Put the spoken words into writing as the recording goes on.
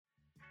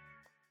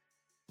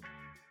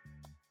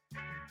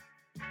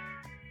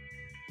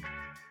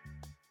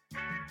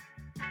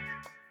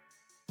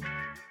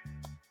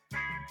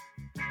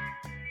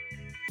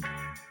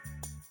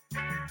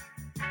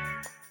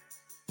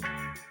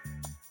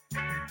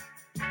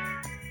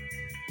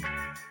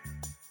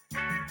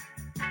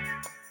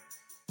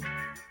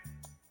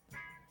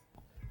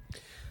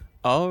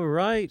All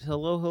right.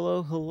 Hello,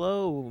 hello,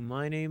 hello.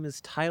 My name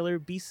is Tyler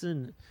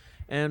Beeson,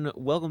 and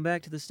welcome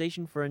back to the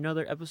station for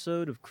another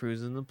episode of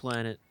Cruising the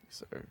Planet.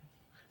 Sir.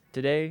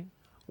 Today,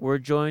 we're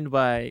joined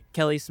by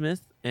Kelly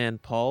Smith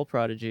and Paul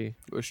Prodigy.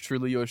 Yours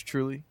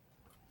truly.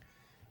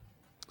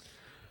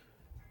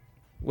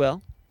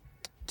 Well,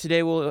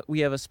 today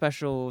we have a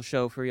special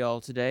show for y'all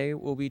today.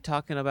 We'll be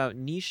talking about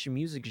niche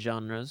music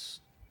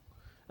genres.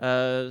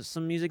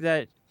 Some music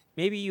that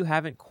maybe you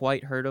haven't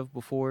quite heard of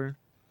before.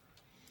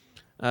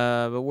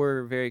 But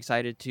we're very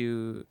excited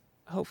to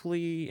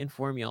hopefully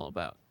inform y'all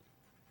about.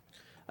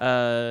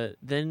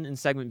 Then in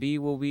segment B,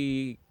 we'll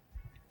be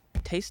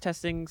taste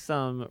testing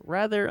some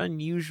rather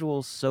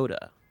unusual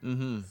soda.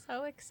 Mm-hmm.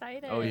 So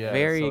excited. Oh, yeah.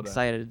 Very soda.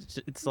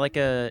 excited. It's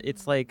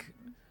like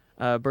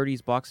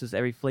Birdie's Box's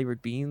every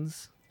flavored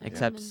beans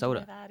except Didn't soda.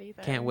 enjoy that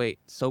either. Can't wait.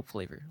 Soap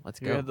flavor.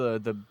 Let's You go. had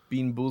the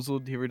Bean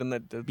Boozled. You ever done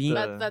that? Bean-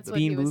 That's what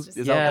Bean he was Boozled. just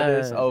Is saying. that what it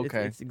is? Yeah, Oh, it's-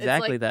 okay. It's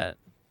exactly like- that.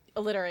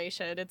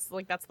 Alliteration. It's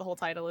like that's the whole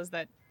title. Is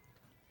that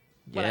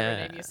whatever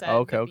Yeah. name you said? Oh,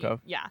 okay, the okay. bean-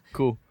 Yeah.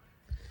 Cool.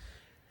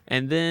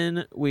 And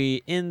then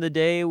we end the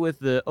day with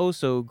the oh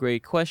so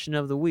great question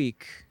of the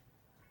week: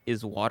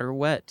 is water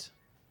wet?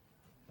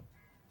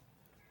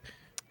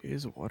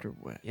 Is water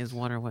wet? Is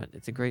water wet?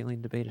 It's a greatly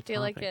debated I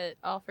feel topic. like it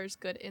offers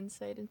good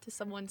insight into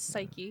someone's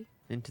psyche.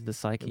 Into the It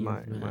psyche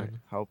might, of it might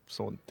man. help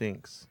someone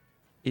thinks.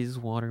 Is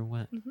water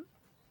wet? You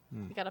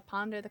gotta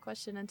ponder the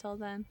question until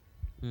then.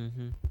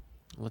 Mm-hmm.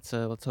 Let's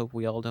hope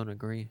we all don't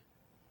agree.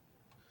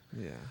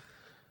 Yeah.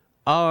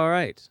 All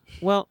right.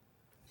 Well,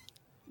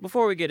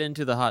 before we get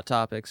into the hot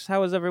topics,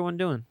 how is everyone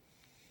doing?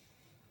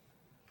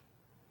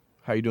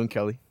 How you doing,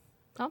 Kelly?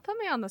 Don't put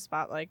me on the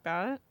spot like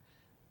that.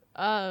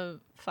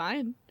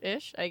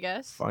 Fine-ish, I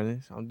guess.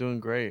 Fine. I'm doing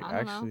great. I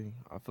don't know. Actually,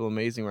 I feel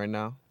amazing right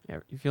now. Yeah,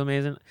 you feel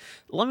amazing.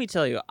 Let me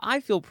tell you, I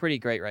feel pretty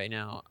great right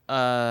now.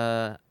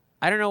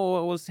 I don't know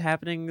what was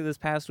happening this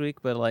past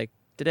week, but like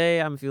today,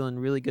 I'm feeling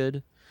really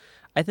good.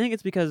 I think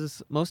it's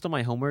because most of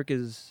my homework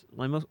is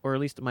my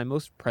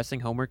most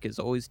pressing homework is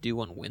always due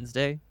on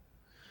Wednesday.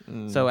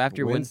 So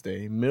after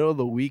Wednesday, middle of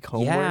the week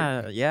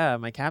homework. Yeah,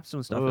 my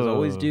capstone stuff is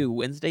always Ugh. due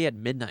Wednesday at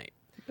midnight.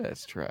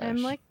 That's trash.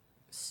 I'm like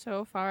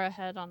so far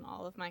ahead on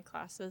all of my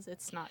classes.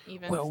 It's not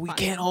even. Well, we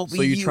funny. can't all be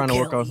So you're trying to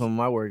work Kelly. on some of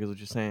my work, is what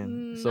you're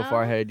saying. So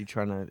far No. ahead, you're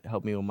trying to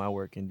help me with my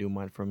work and do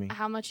mine for me.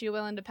 How much you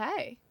willing to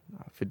pay?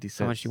 50 cents.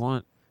 How much you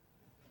want?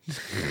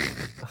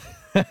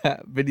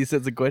 50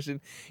 cents a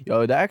question?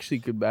 Yo, that actually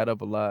could add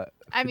up a lot.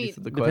 I 50 mean, cents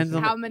a depends question.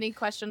 on how many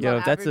questions Yo, on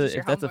if that's average is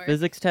your a homework?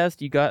 physics test,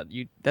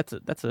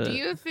 that's a. Do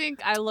you think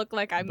I look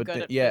like I'm But good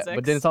then- at yeah, physics?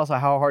 but then it's also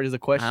how hard is the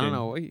question. I don't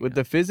know. What With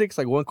the physics,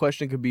 like one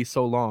question could be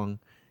so long.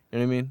 You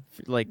know what I mean?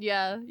 like.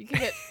 Yeah, you can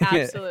get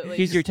absolutely.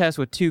 Here's your test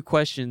with 2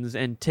 questions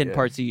and 10 Yeah.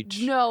 parts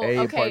each. No, A,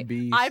 okay. part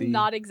B, C. I'm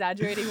not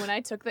exaggerating. When I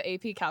took the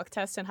AP Calc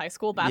test in high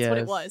school, that's what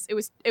it Yes.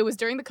 was. It was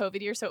during the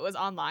COVID year, so it was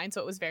online, so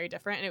it was very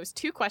different. And it was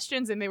 2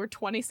 questions, and they were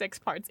 26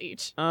 parts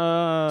each.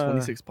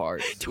 26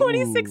 parts.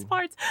 26 Ooh.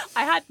 parts.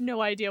 I had no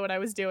idea what I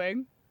was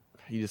doing.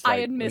 You just, I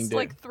like, had missed winged it.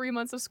 like 3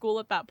 months of school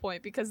at that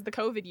point because of the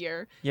COVID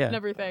year Yeah. and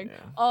everything. Yeah.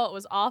 Oh, it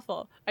was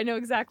awful. I know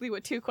exactly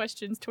what 2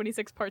 questions,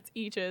 26 parts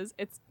each is.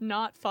 It's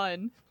not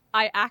fun.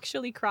 I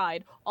actually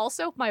cried.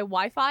 Also, my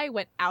Wi-Fi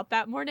went out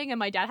that morning, and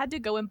my dad had to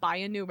go and buy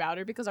a new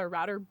router because our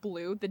router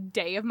blew the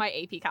day of my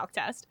AP Calc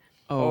test.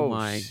 Oh, Oh,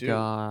 my shoot.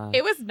 god.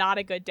 It was not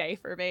a good day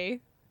for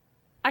me.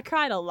 I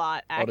cried a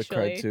lot, I would have actually.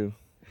 cried too.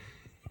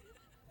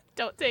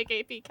 Don't take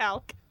AP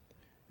Calc.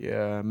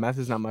 Yeah, math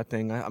is not my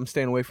thing. I'm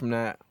staying away from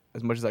that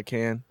as much as I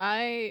can.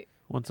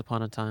 Once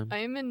upon a time. I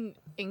am an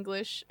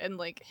English and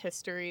like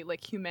history,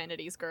 like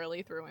humanities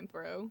girly through and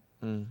through.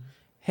 Mm.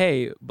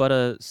 Hey,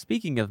 but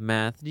speaking of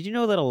math, did you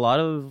know that a lot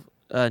of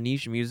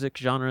niche music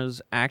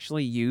genres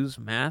actually use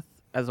math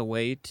as a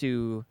way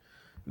to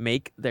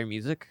make their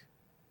music?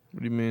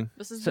 What do you mean?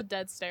 This is So- the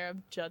dead stare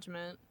of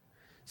judgment.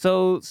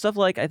 So stuff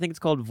like, I think it's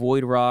called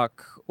void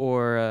rock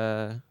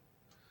or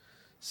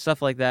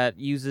stuff like that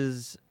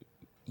uses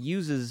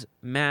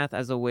math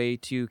as a way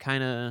to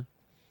kind of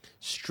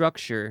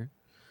structure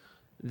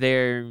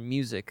their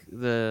music,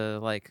 their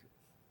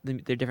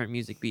different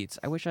music beats.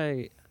 I wish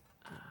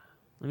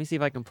let me see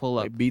if I can pull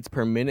up. Like beats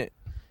per minute?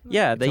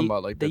 Yeah, You're they talking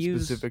about like they the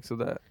use specifics of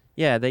that?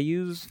 yeah, they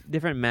use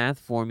different math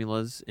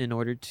formulas in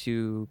order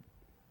to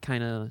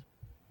kind of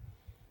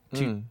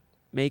to Mm.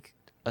 make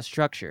a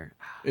structure.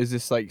 Is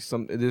this like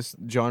this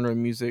genre of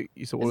music?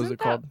 You said what was Isn't it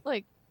called? that,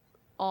 like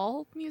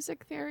all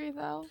music theory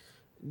though?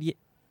 Yeah,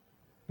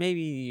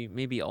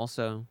 maybe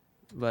also,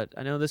 but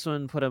I know this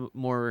one put a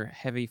more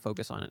heavy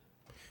focus on it.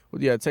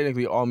 Well, yeah,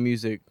 technically all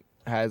music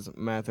has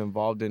math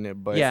involved in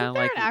it, but Yeah, Isn't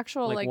there like an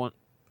actual like one.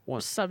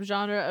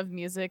 subgenre of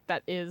music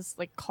that is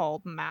like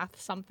called math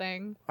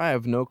something? I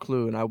have no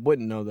clue, and I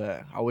wouldn't know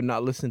that. I would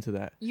not listen to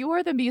that. You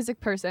are the music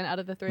person out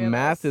of the three of us.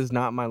 Math is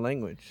not my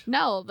language.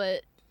 No,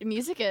 but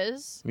music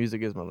is.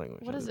 Music is my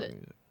language. What I is love it?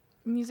 music.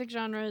 Music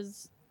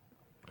genres.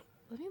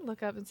 Let me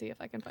look up and see if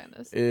I can find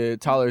this.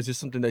 Tyler, is this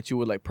something that you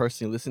would like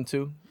personally listen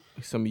to?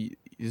 This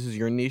is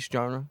your niche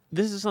genre?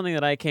 This is something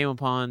that I came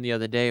upon the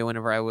other day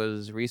whenever I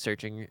was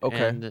researching.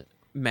 Okay. And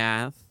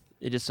math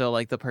It just so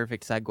like the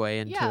perfect segue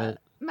into Yeah, it.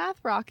 math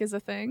rock is a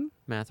thing.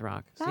 Math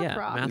rock. So, Math yeah,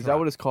 rock. math Is that rock.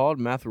 what it's called?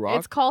 Math rock.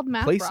 It's called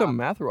math Play rock. some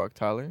math rock,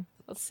 Tyler.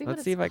 Let's see. Let's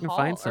what see it's if I can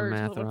find called, some or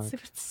math Let's rock. see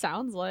what it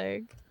sounds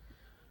like.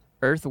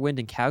 Earth, Wind,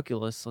 and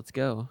Calculus. Let's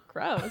go.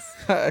 Gross.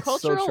 That's so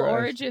Cultural trash.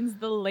 origins: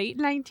 the late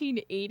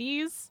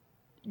 1980s,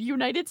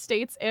 United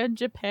States and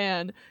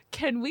Japan.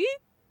 Can we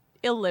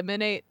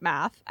eliminate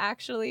math?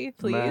 Actually,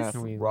 please. Math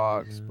Can we-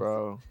 rocks, yeah.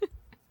 bro.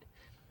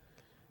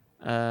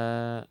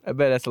 Uh, I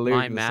bet that's a lyric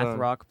my in the math song.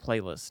 rock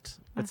playlist.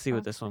 Math Let's see what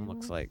rock this one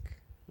looks playlist. like.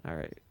 All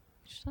right.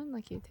 Just on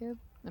like YouTube.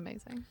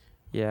 Amazing.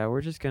 Yeah,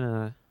 we're just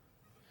gonna.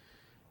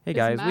 Hey Is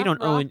guys, we math don't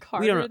rock own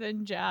harder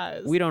than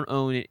jazz. we don't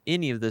own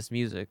any of this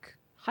music.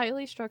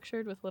 Highly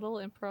structured with little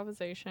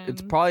improvisation.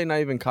 It's probably not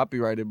even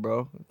copyrighted,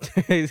 bro.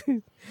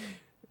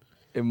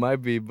 It might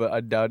be, but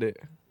I doubt it.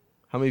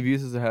 How many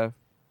views does it have?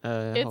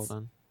 It's- Hold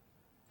on.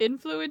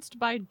 influenced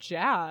by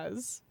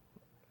jazz.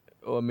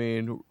 Oh, I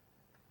mean,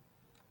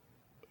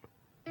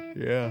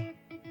 yeah.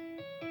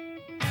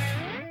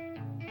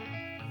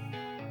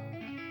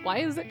 Why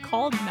is it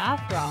called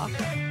math rock?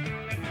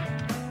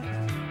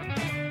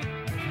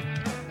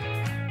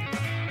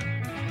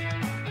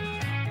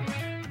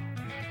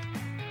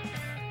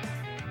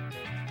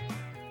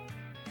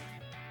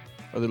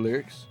 Are the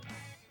lyrics?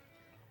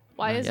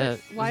 Why Not is yet.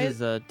 it? Why this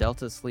is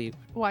Delta Sleep.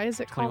 Why is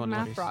it called 21 math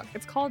letters. rock?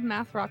 It's called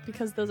math rock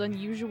because those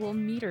unusual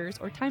meters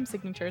or time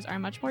signatures are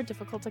much more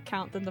difficult to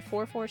count than the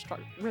 4/4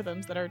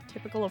 rhythms that are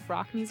typical of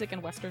rock music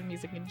and Western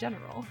music in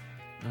general.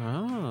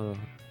 Oh.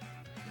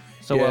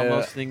 So while Yeah.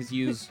 most things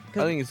use, I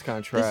think it's kind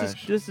of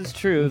trash. this is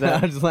true I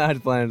that just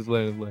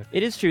playing.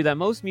 it is true that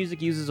most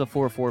music uses a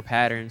 4/4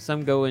 pattern.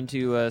 Some go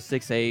into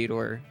 6/8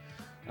 or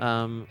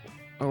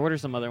what are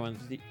some other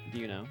ones? Do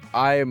you know?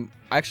 I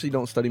actually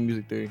don't study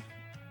music theory.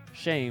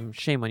 Shame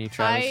on you,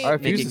 Travis. I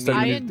refuse making to study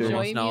I me music the theory.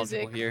 most enjoy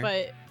knowledgeable music, here.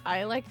 but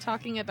I like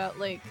talking about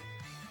like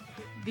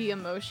the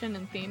emotion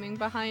and theming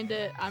behind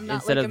it. I'm not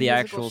Instead like of a the musical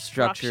actual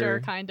structure structure.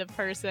 kind of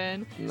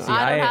person. No. See,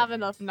 I don't I- have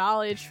enough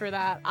knowledge for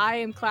that. I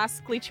am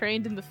classically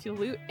trained in the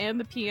flute and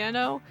the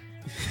piano,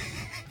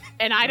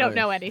 and I don't Nice.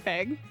 know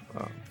anything.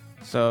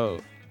 So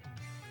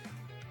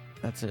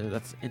that's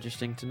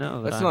interesting to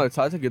know. That's that not.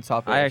 That's a good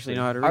topic. I actually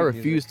know how to I read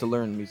refuse music. to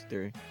learn music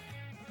theory.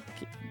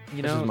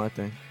 you This is know, my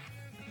thing.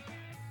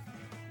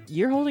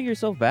 you're holding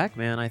yourself back,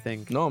 man. I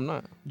think No, I'm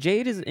not.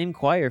 Jade is in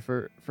choir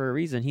for a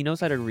reason. He knows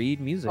how to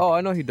read music. Oh,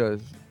 I know he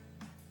does.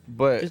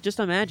 But Just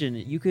imagine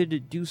you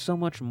could do so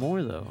much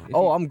more though. if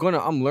oh, you- I'm going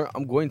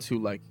to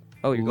like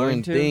you're learn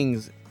going to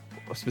things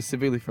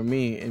specifically for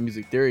me in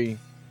music theory. No,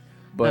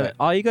 But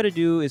all you got to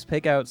do is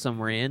pick out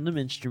some random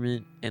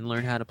instrument and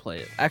learn how to play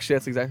it. actually,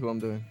 that's exactly what I'm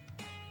doing.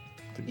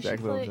 That's You should,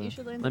 exactly what I'm play, doing. you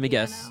should learn Let the me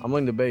piano. guess. I'm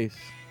learning the bass.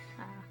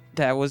 Ah.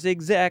 That was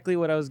exactly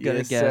what I was gonna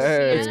Yes, guess.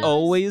 sir. It's Piano's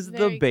always the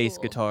very bass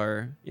cool.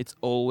 guitar. It's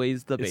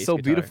always the bass It's so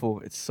guitar. beautiful.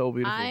 It's so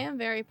beautiful. I am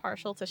very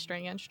partial to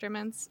string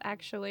instruments,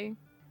 actually.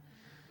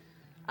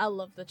 I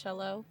love the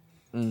cello.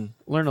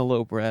 Learn a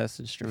low brass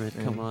instrument.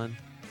 Mm. Come on.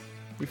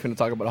 We finna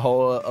talk about a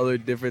whole other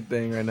different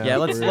thing right now. Yeah, for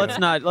let's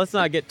real. let's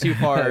not get too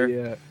far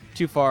yeah.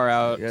 too far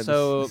out. Yeah,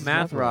 so this is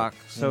math math rock. rock.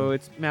 So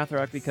it's math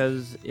rock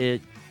because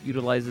it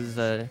utilizes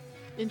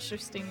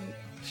Interesting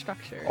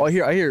structure. Oh, I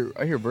hear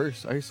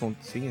verse. I hear someone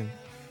singing.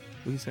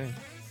 What are you saying?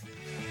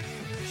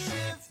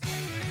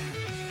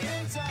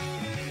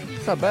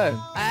 It's not bad.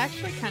 I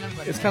actually kind of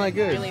like It's kinda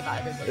good. Really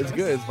vibing with It's this.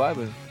 good. It's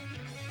vibing.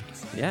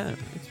 yeah,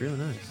 it's really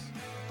nice.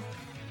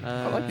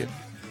 I like it.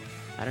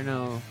 I don't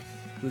know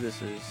who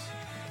this is.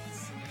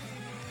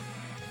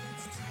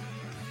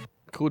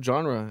 Cool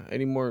genre.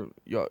 Any more?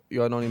 Y'all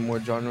know any more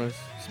genres?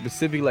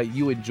 Specifically, like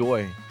you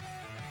enjoy.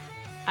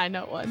 I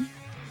know one.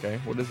 Okay,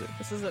 what is it?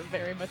 This is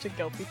very much a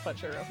guilty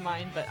pleasure of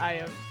mine, but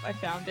I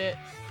found it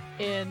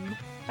in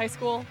high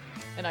school,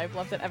 and I've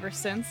loved it ever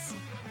since.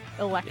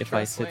 Electro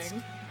I sit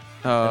swing.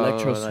 Oh,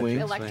 Electro that's swing?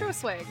 Electro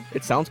swing.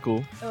 It sounds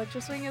cool. Electro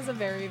swing is a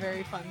very,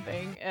 very fun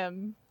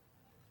thing.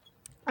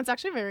 It's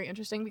actually very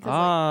interesting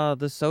because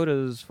The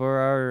sodas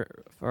for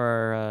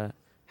our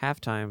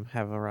halftime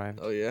have arrived.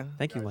 Oh yeah.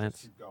 Thank you,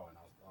 Lance. Keep going.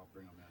 I'll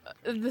bring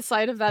them in. the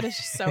sight of that is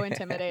just so This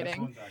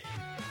intimidating. one's actually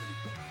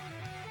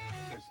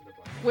tasted it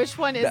like- Which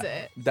one is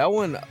it? That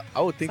one,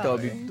 I would think that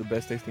would be Sorry. the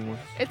best tasting one.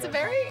 It's a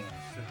very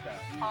Sit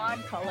back. odd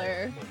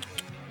color.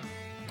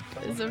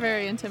 It's a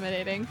very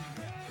intimidating.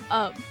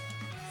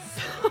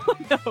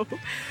 No.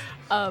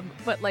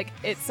 But like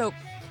it's so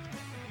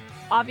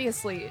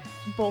obviously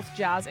both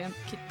jazz and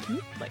can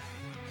you like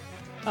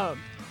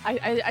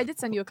I did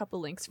send you a couple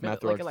links for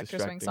Math like rock's electro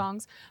swing distracting.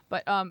 songs,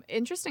 but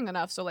interesting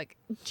enough, so like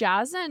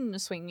jazz and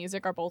swing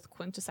music are both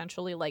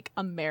quintessentially like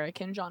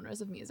American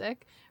genres of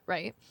music,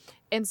 right?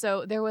 And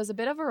so there was a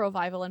bit of a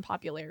revival in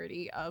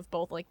popularity of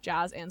both like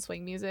jazz and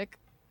swing music.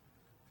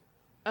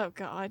 Oh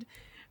God,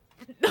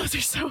 those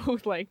are so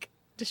like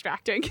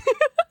distracting.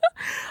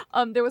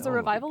 There was a Oh my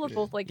revival of God.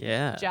 both like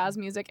Yeah. jazz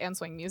music and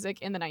swing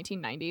music in the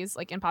 1990s,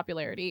 like in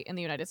popularity in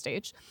the United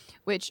States,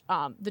 which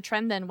the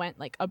trend then went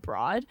like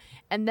abroad.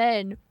 And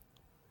then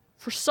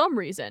for some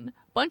reason,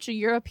 a bunch of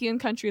European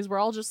countries were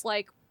all just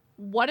like,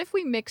 what if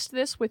we mixed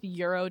this with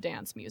Euro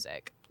dance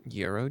music?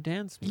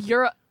 Eurodance.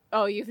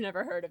 Oh, you've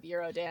never heard of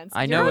Eurodance?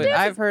 I know it. Eurodance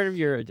I've heard of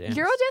Eurodance.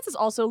 Eurodance is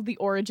also the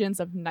origins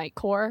of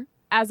Nightcore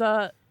as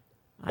a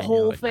I know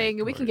whole what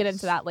thing. We can get Nightcore into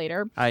is. that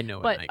later. I know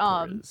what But,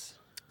 Nightcore is.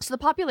 So the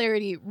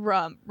popularity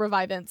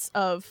revivance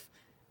of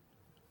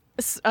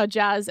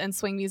jazz and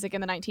swing music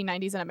in the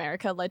 1990s in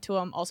America led to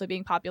them also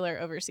being popular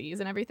overseas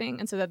and everything.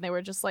 And so then they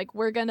were just like,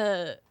 we're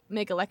gonna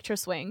make electro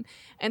swing.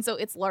 And so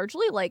it's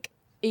largely like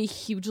a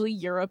hugely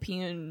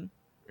European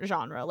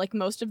genre. Like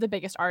most of the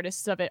biggest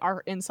artists of it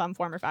are in some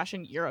form or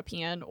fashion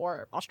European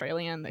or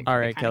Australian. All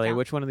right, Kelly.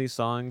 Which one of these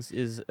songs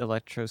is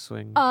electro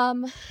swing?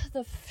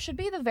 Should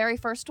be the very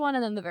first one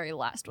and then the very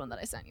last one that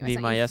I sent you. I The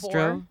sent you Maestro?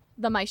 4.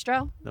 The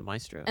Maestro. The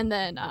Maestro. And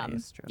then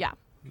Maestro. yeah.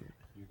 You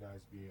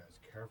guys be as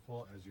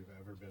careful as you've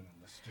ever been in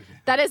the studio.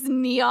 That is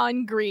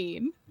neon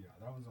green. Yeah,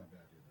 that one's not bad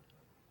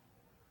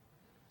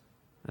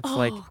either. That's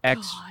like Oh,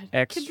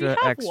 God. Could we extra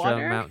have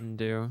water? Mountain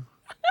Dew.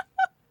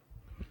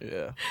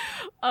 Yeah.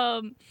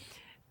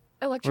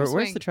 Electro swing.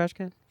 Where's the trash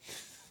can?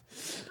 I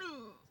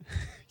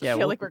feel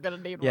we'll- like we're gonna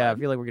need Yeah, I one.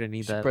 feel like we're gonna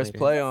need that. Press later.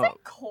 play Is on.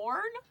 that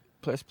corn?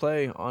 Press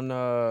play on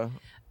some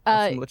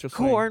electro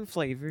swing. Corn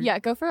flavor. Yeah,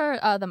 go for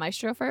the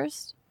Maestro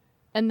first,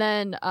 and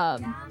then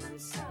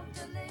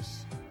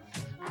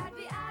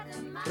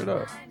Straight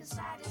up.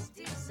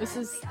 this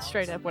is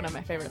straight up one of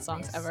my favorite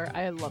songs ever.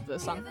 I love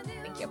this song.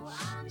 Thank you.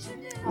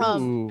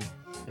 Ooh.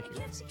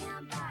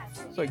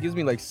 So it gives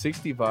me like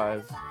 60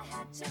 vibes.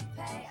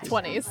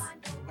 20s.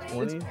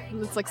 20?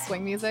 It's like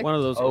swing music. One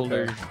of those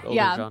older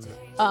Yeah. genres.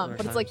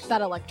 But it's like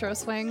that electro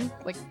swing.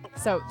 Like,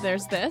 so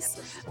there's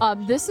this.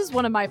 This is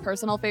one of my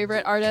personal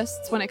favorite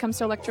artists when it comes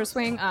to electro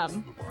swing.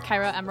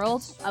 Kyra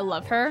Emerald. I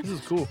love her. This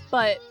is cool.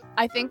 But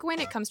I think when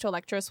it comes to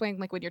electro swing,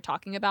 like when you're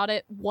talking about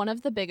it, one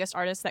of the biggest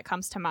artists that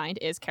comes to mind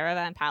is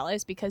Caravan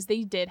Palace, because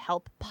they did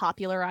help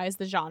popularize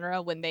the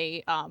genre when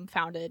they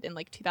founded in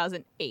like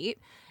 2008.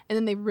 And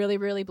then they really,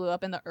 really blew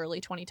up in the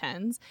early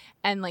 2010s.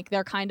 And like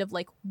they're kind of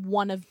like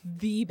one of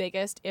the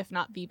biggest, if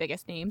not the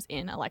biggest names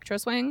in electro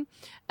swing.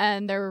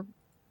 And their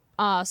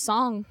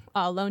song,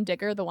 Lone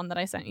Digger, the one that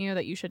I sent you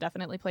that you should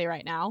definitely play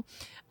right now,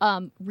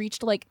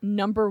 reached like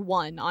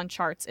 #1 on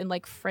charts in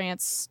like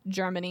France,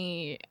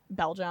 Germany,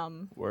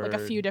 Belgium, like a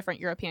Word. few different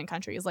European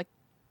countries. Like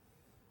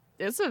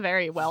it's a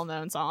very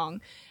well-known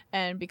song.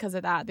 And because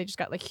of that, they just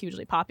got like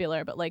hugely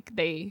popular. But like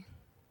they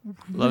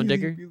Lone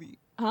Digger?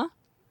 Huh?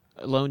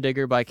 Lone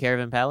Digger by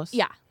Caravan Palace?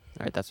 Yeah.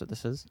 All right, that's what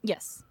this is.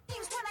 Yes.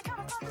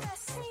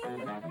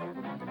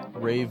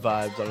 Rave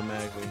vibes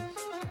automatically.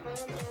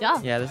 Yeah.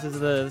 Yeah, this is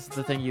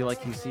the thing you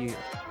see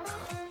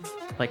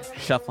like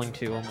shuffling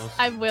to almost.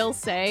 I will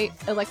say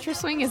electro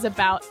swing is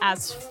about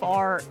as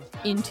far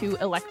into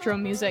electro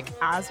music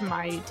as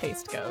my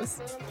taste goes.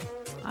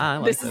 I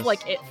like This is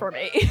like it for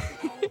me.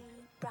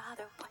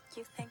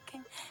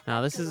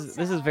 Now this is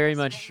very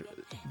much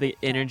the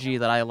energy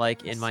that I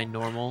like in my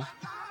normal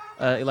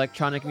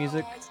electronic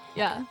music.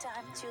 Yeah.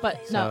 But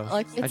no, So,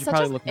 like I it's should such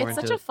probably look more it's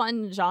such into a it.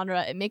 fun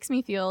genre. It makes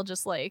me feel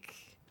just like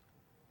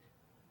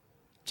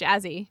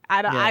jazzy.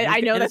 I Yeah, I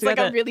and know it's that's got like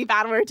a that- really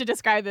bad word to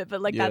describe it,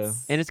 but like Yeah.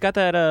 that's And it's got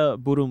that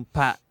boom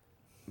pop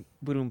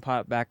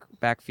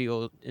back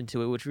feel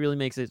into it, which really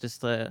makes it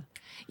just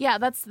yeah,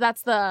 that's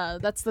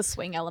the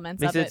swing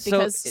elements makes of it it so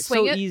because it's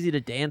swing so it, easy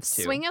to dance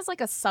to. swing is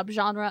like a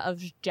subgenre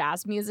of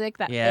jazz music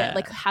that Yeah. it,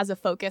 like has a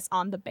focus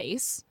on the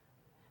bass.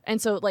 And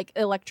so like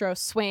electro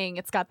swing,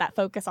 it's got that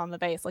focus on the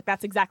bass. Like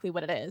that's exactly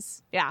what it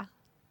is. Yeah.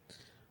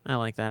 I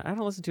like that. I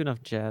don't listen to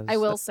enough jazz. I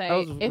will I say,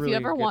 was if really you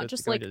ever good want at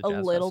just going like to a the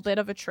jazz little fest. bit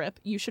of a trip,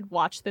 you should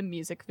watch the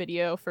music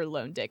video for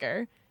Lone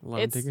Digger. Lone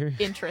It's Digger.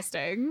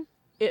 interesting.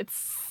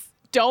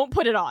 Don't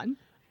put it on.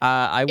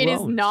 I won't. It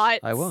is not.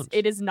 I won't.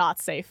 It is not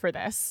safe for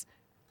this.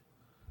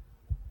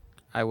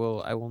 I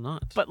will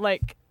not. But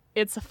like,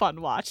 it's a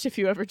fun watch if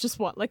you ever just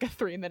want like a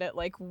 3-minute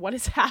like what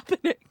is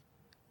happening.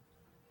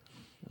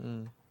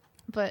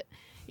 But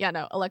yeah,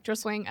 no, electro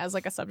swing as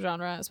like a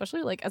subgenre,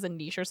 especially like as a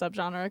niche or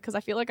subgenre, because I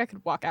feel like I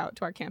could walk out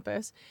to our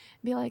campus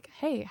and be like,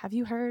 "Hey, have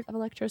you heard of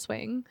electro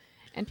swing?"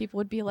 And people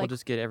would be like, we'll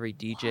just get every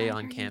DJ "What on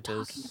are you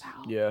campus talking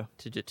about?" Yeah.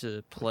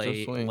 to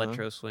play swing, huh?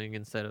 electro swing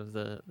instead of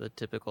the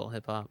typical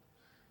hip hop.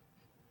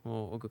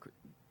 We'll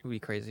be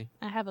crazy.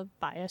 I have a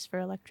bias for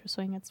electro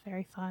swing. It's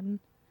very fun.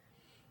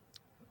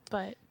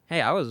 But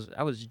Hey, I was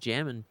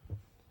jamming.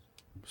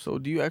 So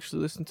do you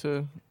actually listen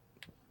to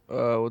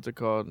what's it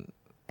called?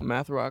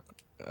 Math rock?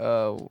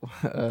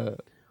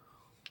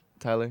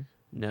 Tyler?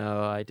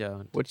 No, I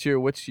don't. What's your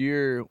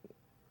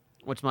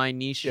What's my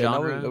niche yeah, now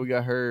genre? we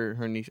got her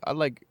niche. I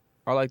like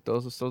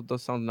those.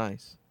 Those sound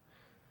nice.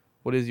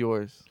 What is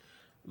yours?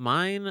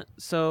 Mine.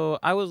 So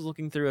I was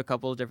looking through a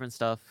couple of different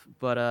stuff,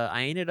 but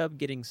I ended up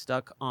getting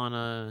stuck on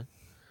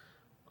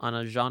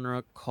a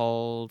genre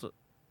called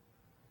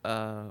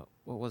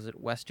what was it?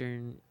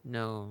 Western?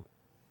 No,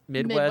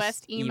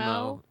 Midwest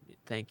emo?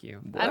 Thank you.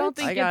 I don't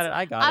think I got it's- it.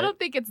 I got I it. don't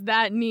think it's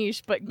that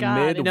niche. But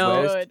God,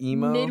 Midwest it's good.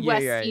 emo?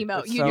 Midwest Yeah, you're right. emo.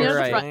 That's You so know the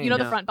right. front. You know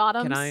the No. front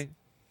bottoms. Can I?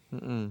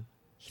 Mm-mm.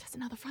 He doesn't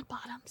know the front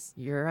bottoms.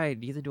 You're right.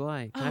 Neither do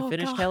I. Can I Oh,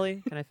 finish, God.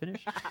 Kelly? Can I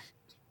finish?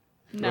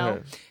 No.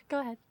 ahead. Go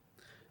ahead.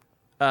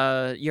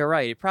 You're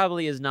right. It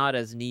probably is not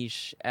as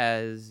niche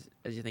as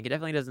you think. It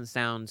definitely doesn't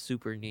sound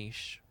super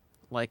niche,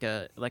 like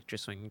electro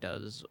swing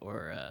does,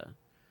 or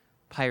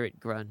pirate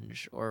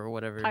grunge, or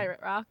whatever. Pirate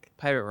rock.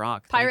 Pirate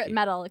rock. thank Pirate you.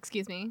 metal,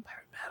 excuse me.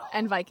 Pirate metal.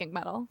 And Viking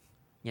metal.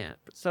 Yeah.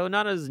 So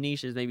not as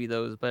niche as maybe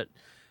those, but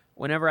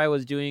whenever I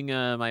was doing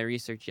my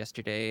research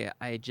yesterday,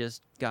 I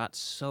just got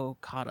so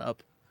caught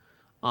up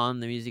on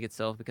the music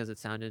itself because it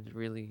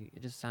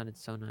just sounded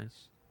so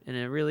nice. And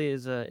it really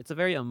is it's a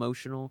very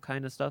emotional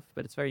kind of stuff,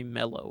 but it's very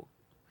mellow.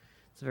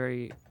 It's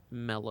very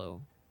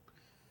mellow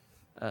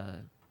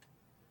kind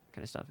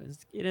of stuff.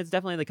 It's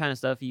definitely the kind of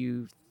stuff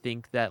you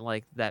think that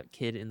like that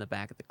kid in the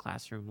back of the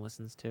classroom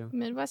listens to.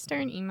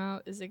 Midwestern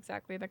emo is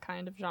exactly the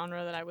kind of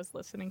genre that I was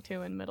listening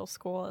to in middle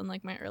school and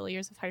like my early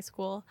years of high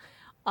school.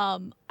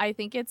 I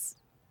think it's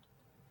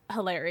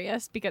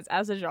hilarious because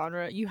as a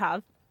genre, you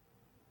have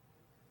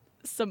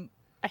some,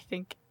 I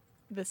think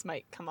this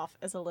might come off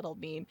as a little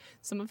mean,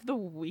 some of the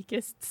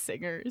weakest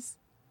singers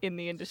in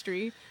the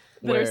industry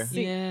that Where? are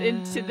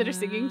that are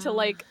singing to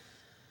like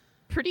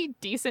pretty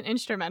decent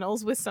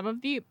instrumentals with some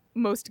of the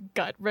most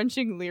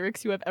gut-wrenching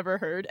lyrics you have ever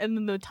heard, and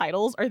then the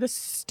titles are the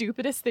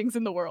stupidest things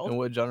in the world. And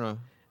what genre?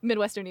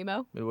 Midwestern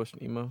emo.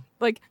 Midwestern emo.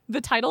 Like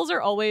the titles are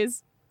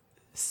always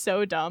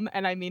so dumb,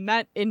 and I mean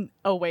that in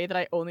a way that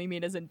I only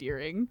mean as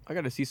endearing. I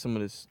gotta see some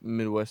of this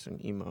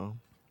Midwestern emo.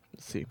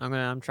 Let's see.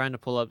 I'm trying to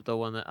pull up the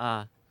one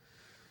that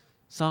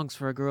Songs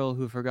for a Girl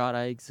Who Forgot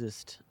I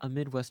Exist, a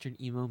Midwestern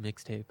emo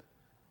mixtape.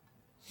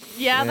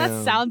 Yeah, that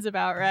Damn. sounds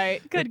about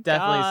right. Good It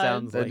definitely God.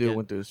 sounds That like dude it.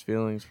 went through his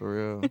feelings for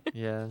real.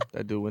 Yeah.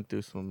 That dude went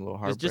through some little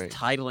It's just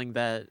heartbreak. titling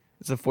that.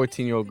 It's a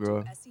 14-year-old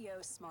girl.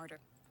 SEO smarter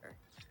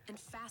and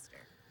faster.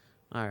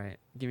 All right,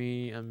 give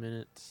me a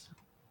minute.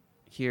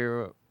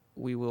 Here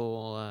we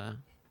will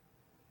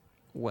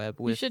web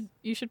with.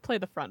 You should play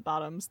the front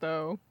bottoms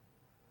though.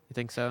 You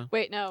think so?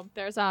 Wait, no.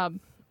 There's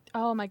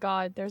oh my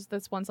God, there's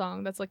this one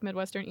song that's like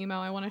Midwestern emo.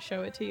 I want to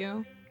show it to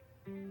you.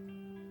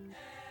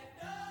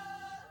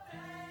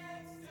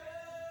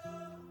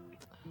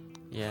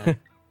 Yeah.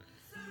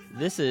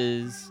 This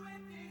is.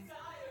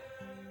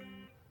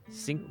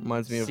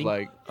 Reminds me of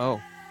like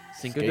Cinco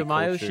skate de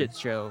Mayo culture. Shit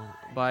Show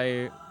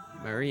by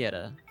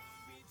Marietta.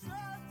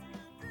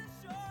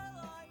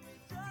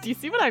 Do you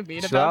see what I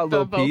mean Shout about out, the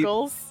Lil Peep.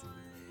 vocals?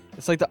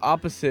 it's like the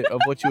opposite of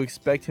what you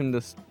expect him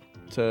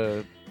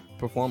to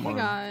perform Oh my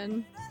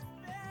on. God.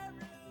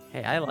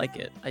 Hey, I like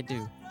it. I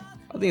do.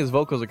 I think his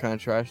vocals are kind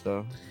of trash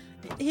though.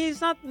 He's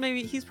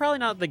probably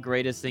not the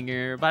greatest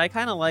singer, but I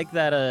kind of like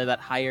that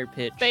higher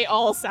pitch. They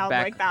all sound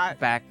back, like that.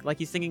 Back, like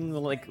he's singing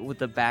like with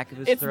the back of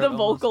his It's throat the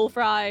almost. vocal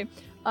fry.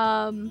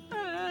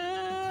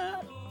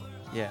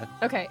 Yeah.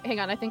 Okay, hang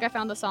on. I think I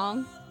found the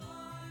song.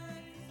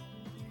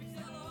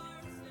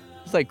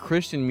 It's like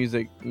Christian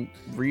music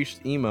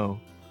reached emo.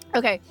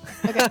 Okay.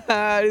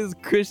 This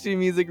Christian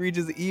music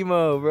reaches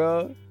emo,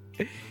 bro.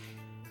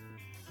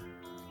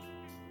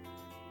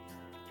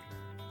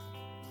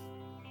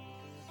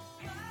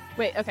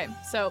 Wait, okay.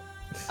 So,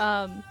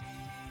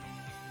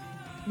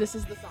 this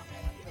is the song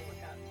I want you to look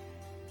at.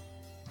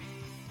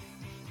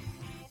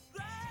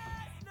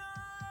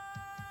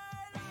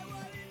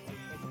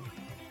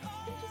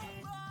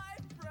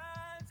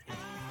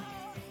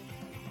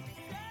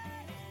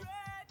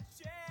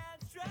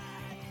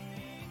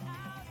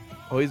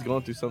 Oh, he's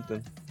going through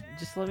something.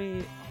 Just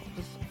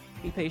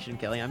be patient,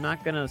 Kelly. I'm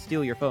not gonna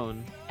steal your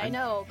phone. I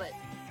know, but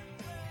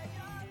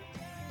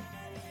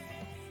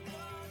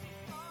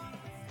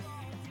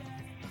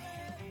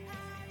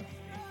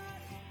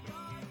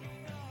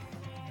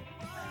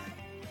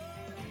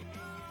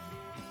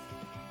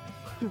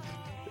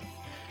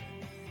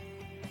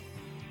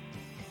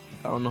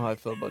I don't know how I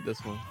feel about this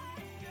one.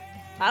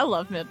 I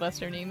love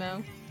Midwestern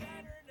emo.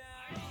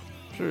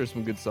 I'm sure there's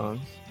some good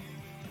songs.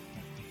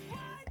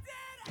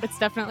 It's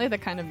definitely the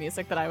kind of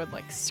music that I would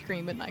like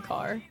scream in my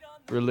car.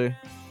 Really?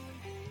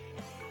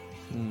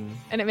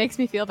 And it makes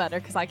me feel better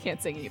because I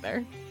can't sing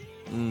either.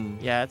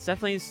 Yeah, it's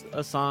definitely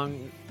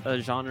a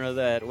genre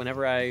that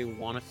whenever I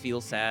want to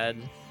feel sad,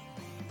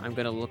 I'm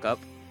gonna look up.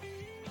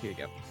 Here you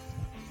go.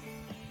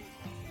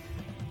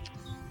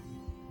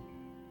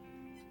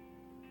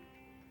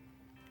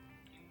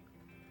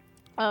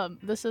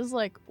 This is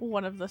like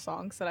one of the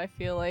songs that I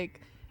feel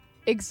like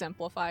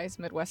exemplifies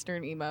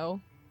Midwestern emo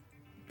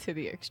to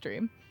the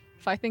extreme.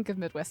 If I think of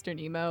Midwestern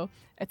emo,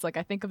 it's like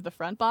I think of the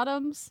front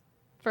bottoms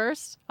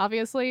first,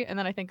 obviously, and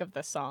then I think of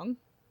this song.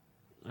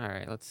 All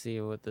right, let's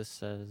see what this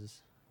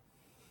says.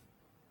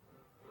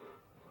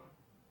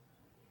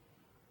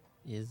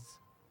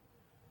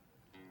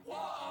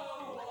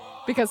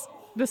 Because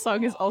this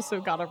song has also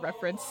got a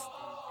reference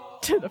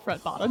to the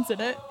front bottoms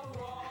in it.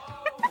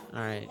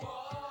 All right.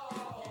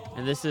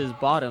 And this is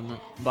Bottom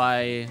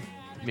by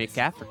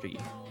McCafferty.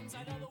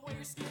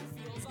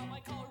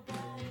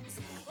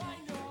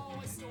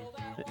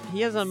 He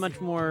has a much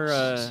more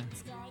The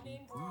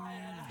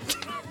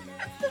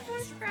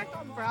voice crack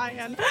on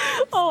Brian.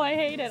 Oh, I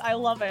hate it. I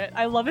love it.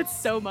 I love it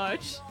so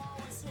much.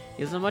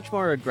 he has a much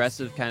more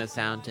aggressive kind of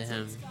sound to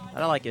him.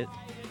 I like it.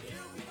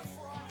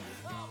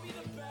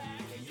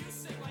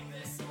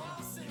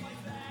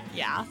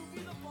 Yeah.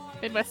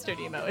 Midwestern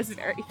emo is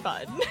very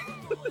fun.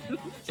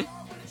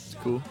 It's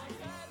cool.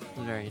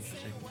 Very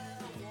interesting.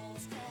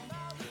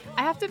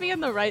 I have to be in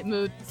the right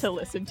mood to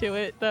listen to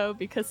it though,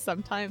 because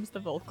sometimes the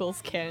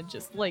vocals can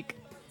just like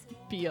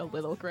be a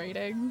little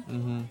grating.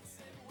 Mm-hmm.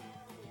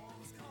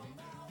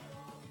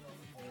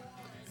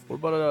 What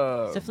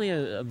about It's definitely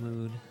a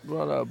mood.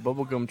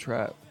 Bubblegum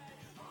Trap?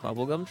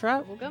 Bubblegum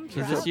trap? Bubblegum Is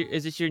trap.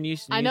 this your new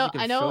music I know of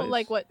choice?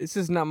 like what This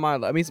is not my.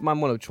 I mean, it's my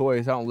one of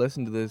choice. I don't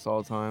listen to this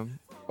all the time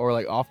or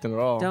like often at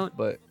all.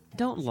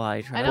 Don't lie,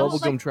 I Travis. know Bubblegum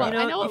what, like, trap. I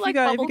know You know, what if like you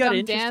got bubblegum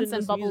interest dance in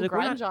and this bubble music, we're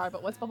grunge are,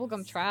 but what's bubblegum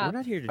We're trap?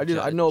 not here to I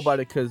know judge. about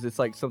it because it's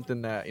like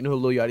something that you know who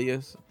Lil Yachty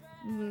is.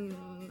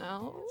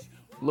 No.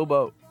 Lil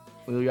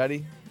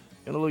Yachty.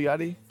 You know Lil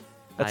Yachty?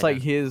 That's I like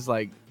don't. his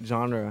like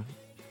genre,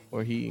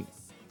 where he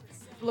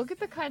Look at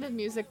the kind of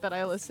music that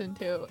I listen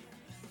to.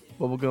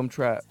 Bubblegum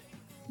Trap.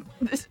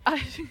 It's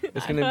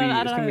It's gonna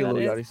be a Lil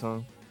Yachty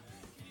song.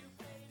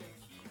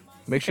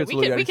 Make sure it's a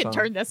Lil we Yachty can song.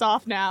 turn this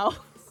off now.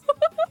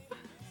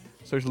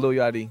 Search Lil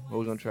Yachty.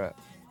 Bubblegum Trap.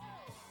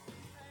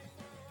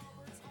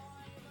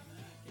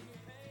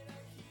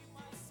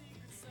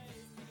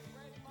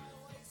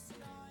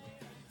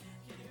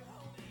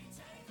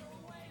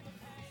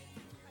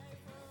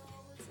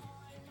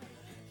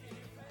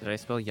 Did I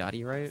spell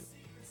Yachty right?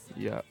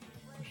 Yeah,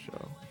 for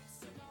sure.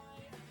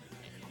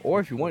 Or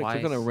if you want,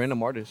 click on a Wise.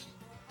 random artist.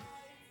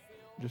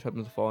 Just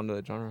happens to fall into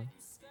that genre.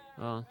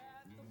 Well,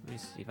 let me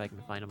see if I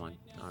can find him on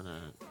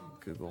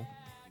Google.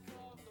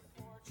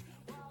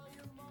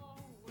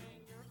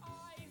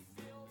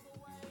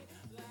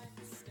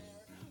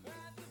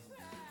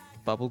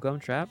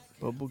 Bubblegum trap.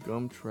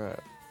 Bubblegum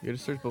Trap. You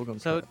just search Bubblegum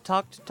So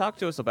Trap. talk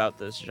to us about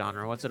this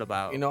genre. What's it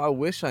about? You know, I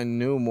wish I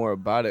knew more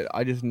about it.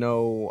 I just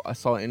know I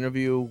saw an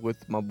interview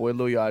with my boy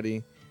Lil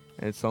Yachty,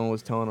 and someone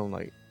was telling him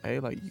like, "Hey,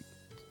 like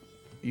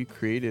you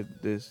created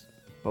this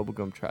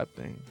bubblegum trap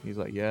thing." He's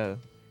like, "Yeah."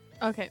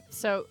 Okay,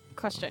 so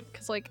question,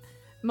 because like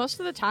most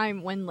of the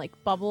time when like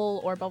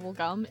bubble or bubble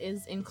gum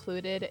is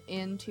included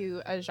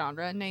into a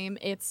genre name,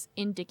 it's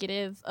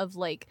indicative of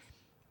like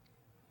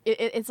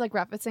it's like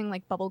referencing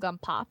like bubblegum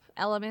pop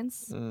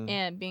elements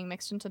and being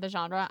mixed into the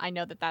genre. I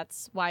know that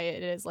that's why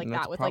it is like And that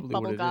that's with like probably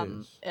what it bubblegum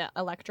is.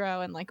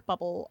 electro and like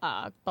bubble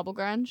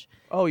grunge.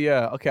 Oh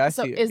yeah. Okay, I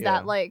So see. it, is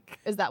yeah.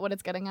 that what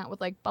it's getting at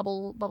with like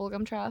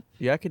bubblegum trap?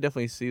 Yeah, I could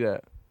definitely see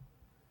that.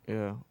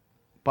 Yeah,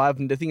 but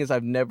the thing is,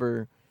 I've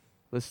never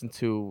listened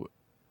to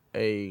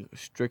a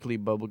strictly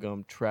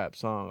bubblegum trap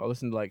song. I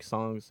listened to like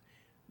songs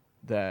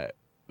that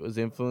was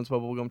influenced by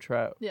bubblegum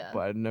trap, Yeah. but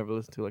I'd never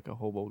listened to like a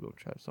whole bubblegum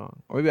trap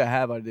song. Or maybe I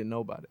have, I didn't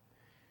know about it.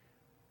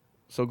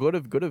 So go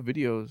to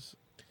videos.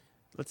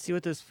 Let's see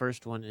what this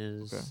first one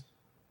is.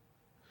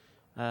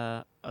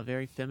 Okay. A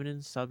very feminine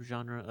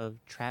subgenre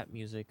of trap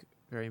music,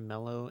 very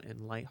mellow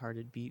and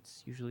lighthearted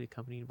beats, usually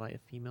accompanied by a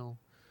female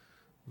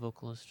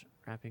vocalist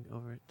rapping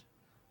over it.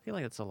 I feel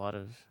like that's a lot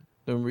of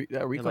That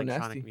Rico electronic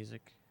Nasty.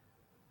 music.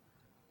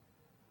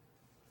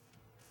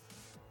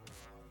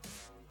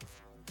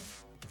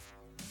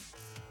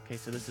 Okay,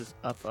 so this is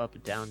up,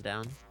 up, down,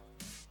 down.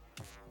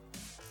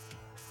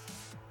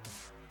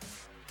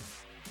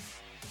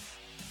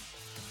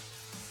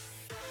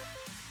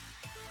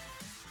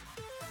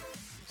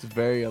 It's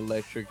very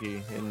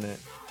electric-y, isn't it?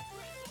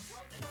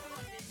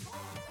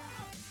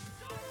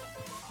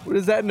 What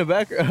is that in the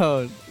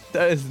background?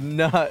 That is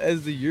not.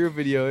 That's the Euro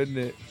video, isn't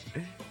it?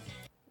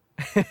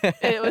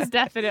 It was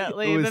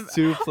definitely. It was the,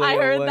 two playing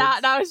I at heard once. that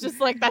and I was just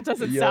like, that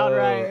doesn't sound Yo,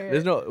 right.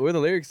 There's no. Where are the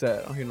lyrics at?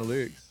 I don't hear no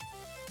lyrics.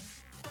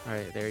 All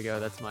right, there you go.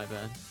 That's my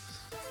bad.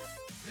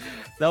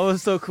 That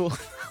was so cool.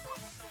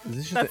 Is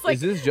this just? That's like-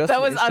 is this just that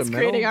an was us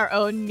instrumental? creating our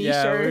own niche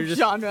Yeah, we're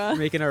just genre.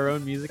 Making our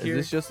own music Is here.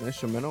 this just an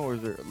instrumental, or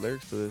is there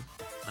lyrics to this?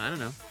 I don't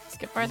know.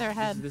 Skip farther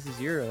ahead. This is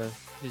your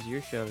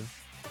show.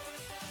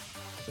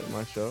 Is it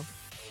my show?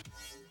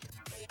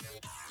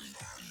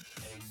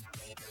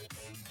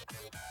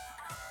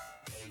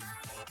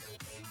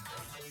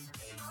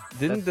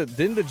 Didn't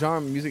the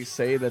genre music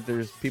say that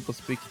there's people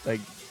speak like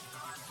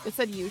It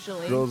said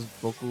usually. girls'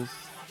 vocals?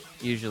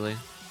 Usually.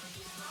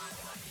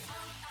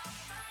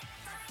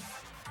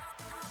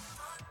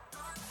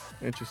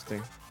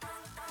 Interesting.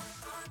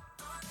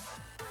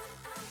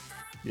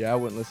 Yeah, I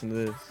wouldn't listen to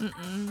this.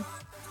 Mm-mm.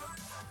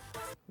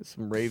 It's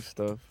some rave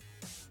stuff.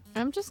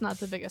 I'm just not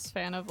the biggest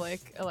fan of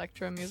like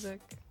electro music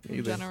in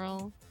Either.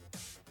 general.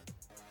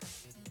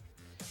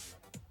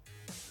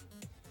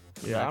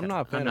 Yeah, I'm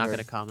not a fan I'm not of her.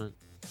 gonna comment.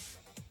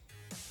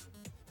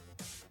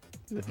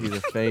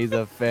 He's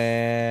a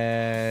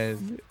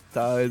fan.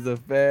 Tyler's a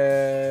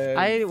fan.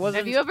 I wasn't.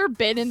 Have you ever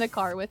been in the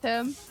car with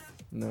him?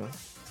 No.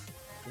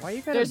 Why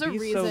you gotta There's a be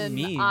so reason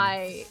mean?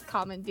 I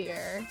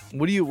commandeer.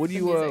 What do you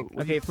music. what do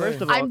Okay, you first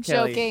play? of all, I'm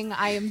Kelly, joking.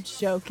 I am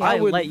joking. I I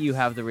would- let you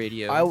have the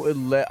radio. I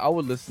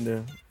would listen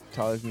to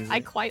Tyler's music. I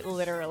quite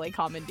literally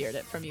commandeered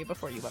it from you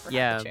before you ever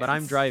yeah, had the but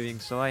I'm chance. driving,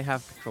 so I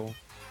have control.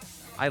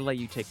 I let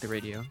you take the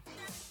radio,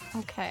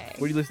 Okay.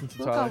 What do you listen to,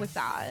 We'll Tyler? go with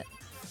that.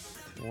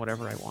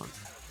 whatever I want.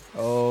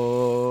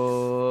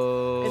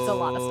 Oh. It's a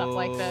lot of stuff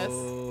like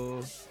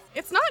this.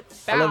 It's not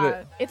I love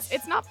bad.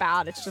 It's not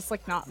bad. It's just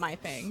like not my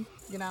thing,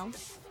 you know.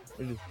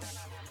 It is.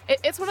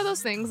 It's one of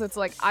those things that's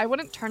like I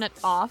wouldn't turn it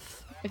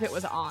off if it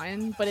was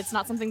on, but it's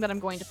not something that I'm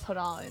going to put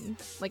on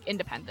like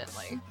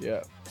independently.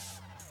 Yeah.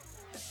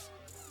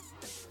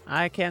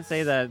 I can't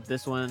say that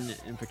this one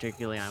in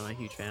particular I'm a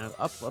huge fan of.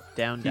 Up, up,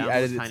 down, He down.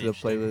 added was it to kinda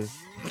the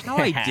interesting. playlist. No,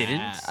 I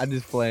didn't. I'm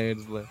just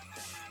playing.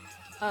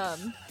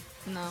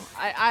 No,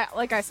 I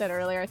like I said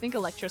earlier, I think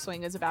electro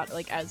swing is about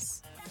like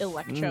as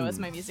electro as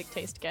Mm. my music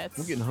taste gets.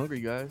 I'm getting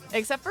hungry, guys.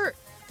 Except for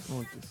I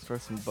want to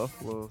start some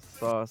buffalo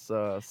sauce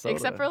soda.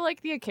 except for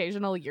like the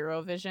occasional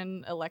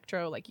Eurovision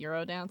electro like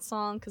Eurodance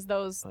song, because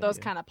those yeah.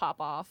 kind of pop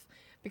off.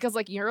 Because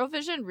like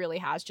Eurovision really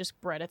has just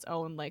bred its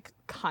own like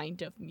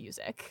kind of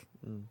music.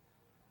 Mm.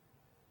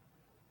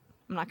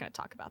 I'm not going to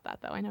talk about that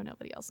though. I know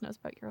nobody else knows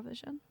about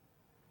Eurovision.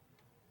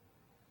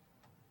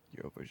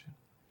 Eurovision.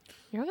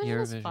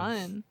 Eurovision is Eurovision.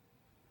 fun.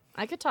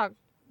 I could talk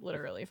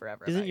literally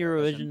forever. Isn't about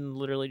Eurovision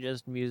literally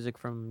just music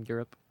from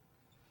Europe?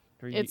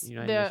 Or It's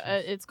United the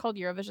Nations? it's called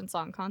Eurovision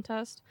Song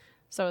Contest.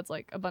 So it's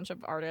like a bunch of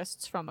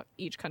artists from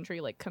each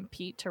country like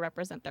compete to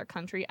represent their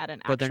country at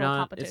an But they're actual not.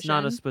 competition. It's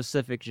not a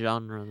specific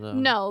genre though.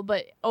 No,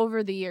 but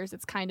over the years,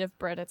 it's kind of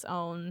bred its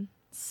own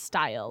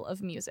style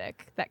of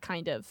music that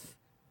kind of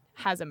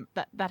has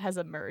that has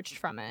emerged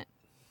from it.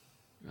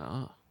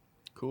 Oh.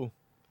 Cool.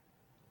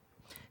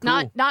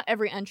 Not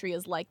every entry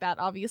is like that,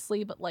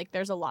 obviously, but like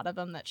there's a lot of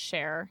them that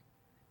share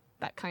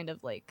that kind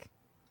of like,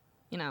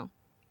 you know,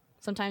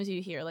 sometimes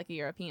you hear like a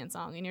European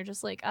song and you're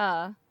just like,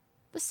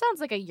 this sounds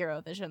like a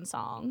Eurovision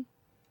song.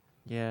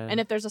 Yeah. And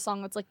if there's a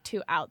song that's like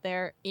too out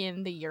there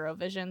in the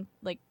Eurovision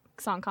like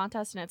song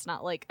contest and it's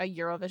not like a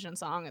Eurovision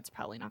song, it's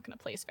probably not going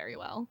to place very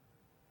well.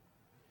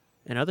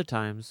 and other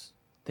times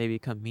they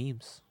become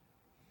memes.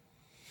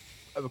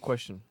 I have a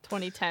question.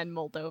 2010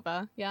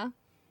 Moldova, yeah.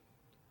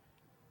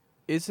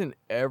 Isn't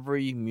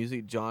every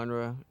music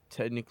genre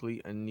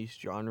technically a niche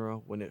genre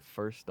when it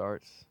first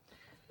starts?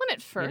 When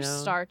it first know,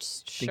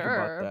 starts, think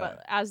about sure, that.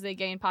 but as they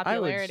gain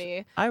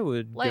popularity, I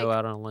would Like- go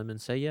out on a limb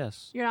and say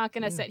yes. you're not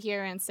going to Yeah. sit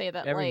here and say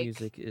that Every like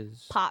music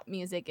is. pop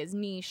music is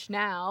niche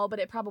now, but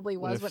it probably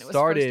was when it was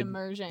started, first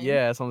emerging.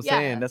 Yeah, that's what I'm Yeah.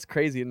 saying. That's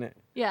crazy, isn't it?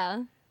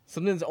 Yeah.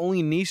 Something's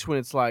only niche when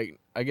it's like,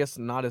 I guess,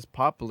 not as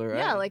popular. Right?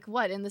 Yeah, like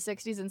what in the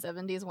 60s and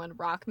 70s when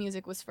rock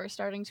music was first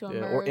starting to Yeah,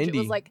 emerge. or It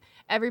was indie.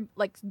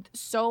 like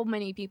so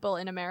many people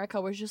in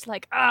America were just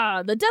like,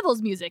 the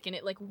devil's music, and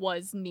it like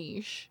was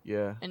niche.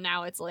 Yeah. And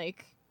now it's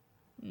like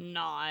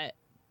not.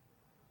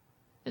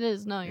 It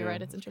is. No, you're Yeah,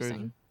 right. It's it's crazy.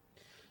 interesting.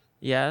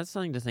 Yeah, that's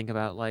something to think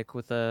about. Like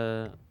with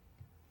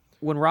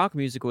when rock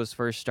music was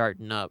first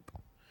starting up,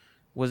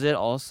 was it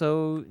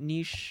also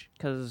niche?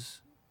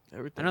 Because I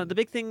Everything. know the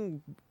big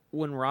thing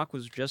when rock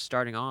was just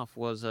starting off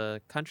was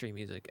country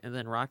music, and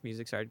then rock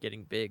music started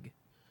getting big.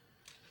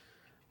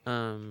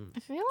 I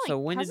feel like So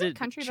when did hasn't it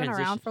country been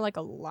transition? around for like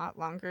a lot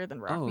longer than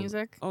rock Oh,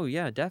 music? Oh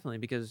yeah, definitely,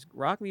 because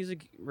rock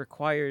music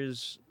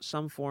requires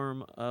some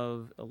form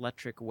of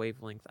electric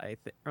wavelength. I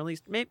think, or at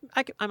least maybe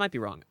I might be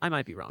wrong. I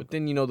might be wrong. But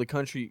then the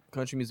country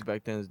music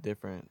back then is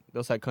different. They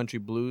also had country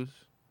blues.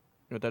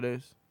 You know what that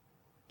is?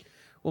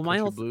 Well, my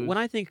country whole blues. when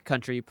I think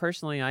country,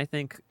 personally, I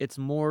think it's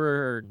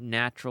more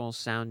natural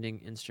sounding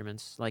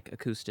instruments like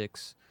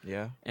acoustics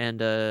Yeah. and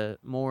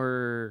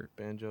more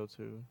Banjo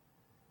too.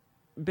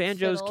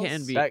 banjos can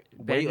Fiddles. be Wait,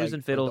 banjos like,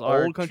 and fiddles the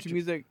are old country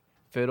music.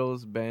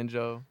 Fiddles,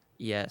 banjo.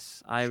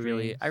 Yes, I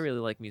really Strings.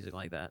 like music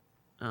like that.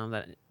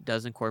 That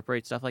does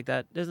incorporate stuff like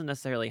that. Doesn't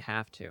necessarily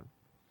have to,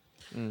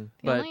 Mm. The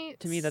but only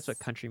to me, that's what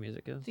country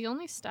music is. The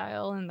only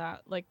style in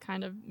that like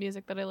kind of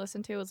music that I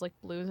listen to is like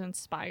blues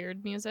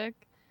inspired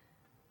music,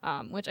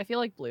 which I feel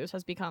like blues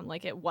has become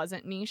like it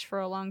wasn't niche for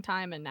a long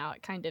time, and now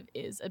it kind of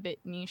is a bit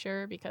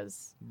nicher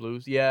because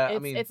Blues. Yeah. it's, I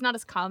mean, it's not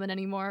as common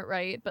anymore,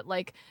 right? But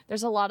like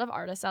there's a lot of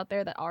artists out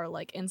there that are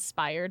like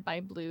inspired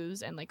by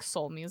blues and like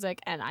soul music,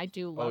 and I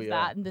do love yeah.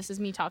 that. And this is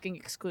me talking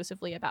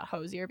exclusively about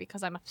Hosier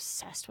because I'm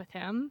obsessed with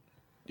him.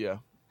 yeah.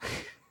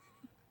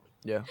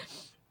 Yeah.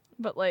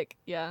 But like,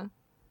 yeah.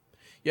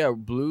 Yeah.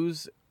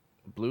 Blues,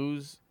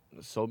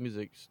 soul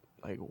music.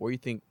 Like, where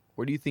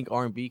do you think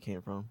R&B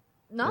came from?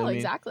 No, what I mean?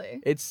 exactly.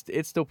 It's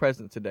still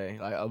present today.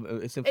 Like,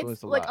 it's influenced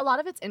It's a like lot. a lot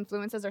of its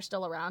influences are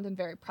still around and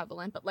very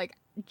prevalent, but like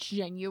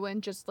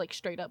genuine, just like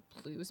straight up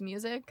blues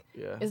music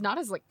Yeah. is not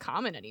as like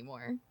common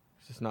anymore.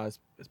 It's just not as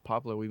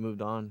popular. We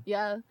moved on.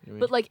 Yeah, You know what I mean?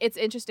 but like it's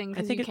interesting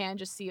because think you it- can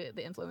just see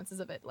the influences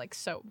of it like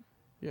so.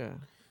 yeah.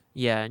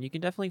 Yeah, and you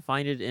can definitely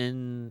find it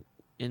in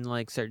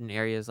like certain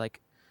areas,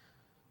 like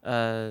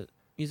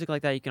music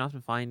like that. You can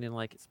often find in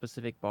like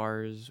specific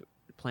bars,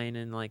 playing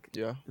in like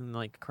Yeah.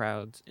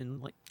 crowds, in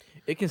like.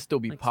 It can still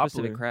be Like popular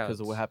specific because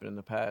of what crowds. happened in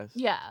the past.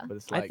 Yeah, But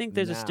it's like I think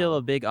there's still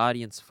a now- big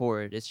audience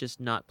for it. It's just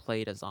not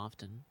played as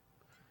often.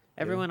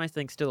 Everyone, I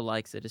think, still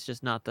likes it. It's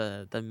just not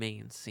the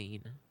main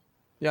scene.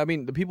 Yeah, I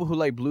mean, the people who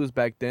like blues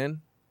back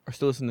then are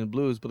still listening to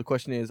blues, but the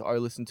question is, are you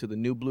listening to the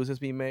new blues that's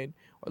being made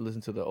or listen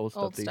to the old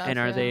stuff? Old they- stuff. And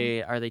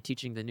yeah. are they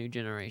teaching the new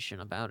generation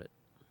about it?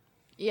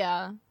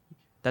 yeah,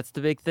 That's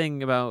the big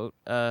thing about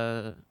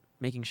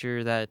making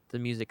sure that the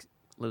music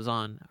lives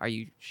on. Are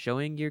you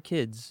showing your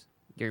kids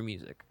your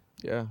music.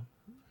 Yeah.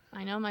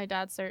 I know my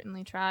dad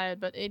certainly tried,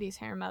 but 80s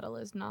hair metal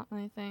is not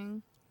my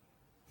thing.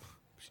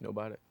 You know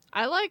about it.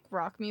 I like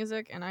rock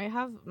music, and I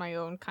have my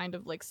own kind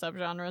of like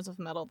subgenres of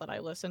metal that I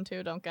listen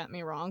to. Don't get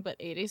me wrong, but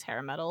 80s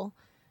hair metal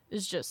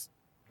is just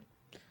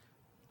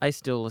I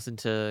still listen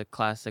to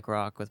classic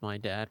rock with my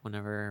dad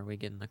whenever we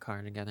get in the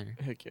car together.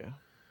 Heck yeah.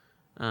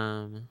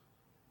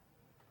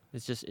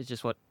 It's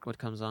just what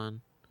comes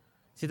on.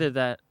 It's either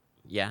that,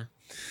 yeah.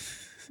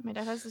 my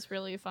dad has this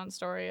really fun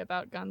story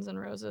about Guns N'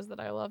 Roses that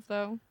I love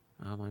though.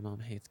 Oh, my mom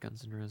hates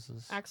Guns N'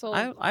 Roses. Axl,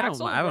 I don't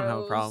Axl I don't have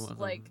a Rose, problem with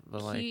like them,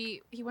 but like,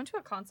 he went to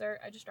a concert.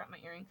 I just dropped my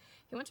earring.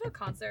 He went to a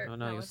concert. oh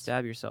no, you'll it's-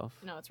 stab yourself.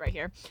 No, it's right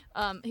here.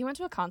 He went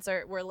to a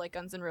concert where like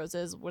Guns N'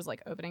 Roses was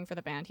like opening for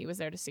the band he was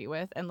there to see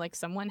with, and like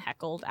someone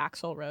heckled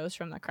Axl Rose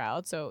from the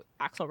crowd. So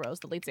Axl Rose,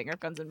 the lead singer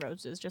of Guns N'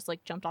 Roses, just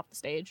like jumped off the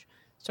stage,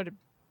 started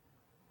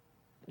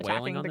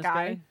Wailing attacking on the this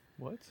guy. guy?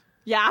 What?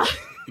 Yeah,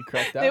 You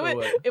cracked out it or was,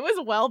 what? it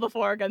was well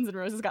before Guns N'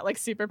 Roses got like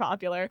super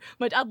popular.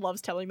 My dad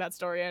loves telling that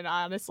story, and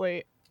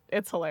honestly,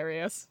 it's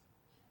hilarious.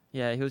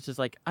 Yeah, he was just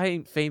like, I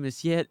ain't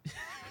famous yet.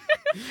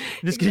 I'm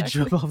just gonna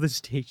Exactly. jump off the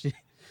stage.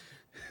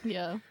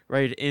 Yeah.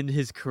 Ready to end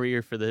his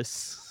career for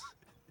this.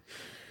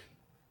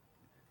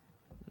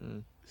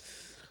 Mm.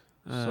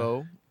 Uh,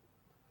 So,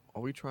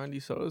 are we trying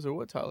these sodas or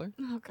what, Tyler?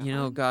 Oh god. you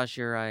know, gosh,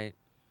 you're right.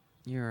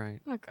 You're right.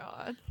 Oh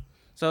god.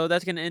 So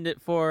that's gonna end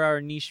it for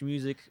our niche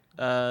music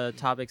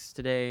topics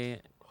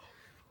today,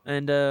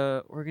 and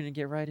we're gonna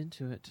get right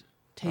into it.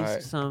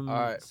 Taste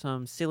Alright.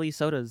 some silly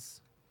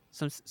sodas,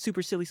 some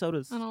super silly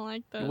sodas. I don't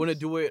like this. You want to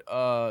do it,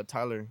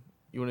 Tyler?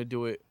 You want to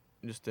do it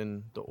just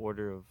in the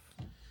order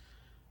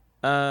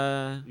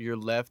of your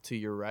left to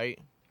your right?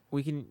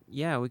 We can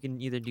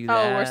either do Oh,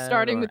 that. we're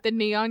starting or- with the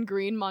neon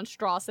green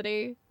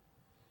monstrosity.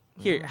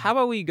 Here. How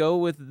about we go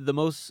with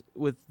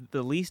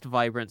the least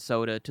vibrant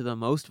soda to the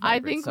most I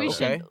vibrant think we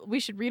soda. Okay.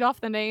 should read off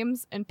the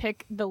names and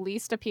pick the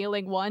least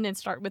appealing one and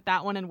start with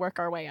that one and work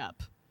our way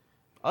up.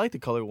 I like the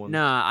color one.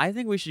 Nah, I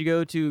think we should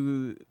go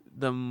to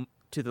the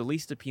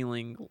least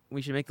appealing.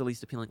 We should make the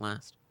least appealing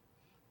last.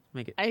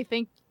 Make it. I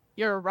think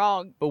you're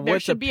wrong. But there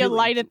what's should be a appealing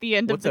light to- at the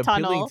end of What's the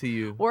appealing tunnel. to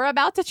you? We're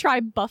about to try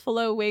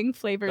buffalo wing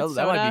flavored That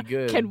soda. might be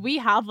good. Can we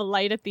have a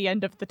light at the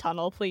end of the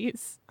tunnel,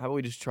 please? How about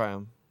we just try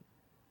them?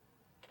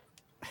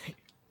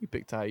 You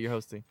pick Ty. You're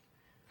hosting.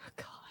 Oh,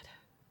 God.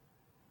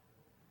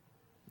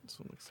 This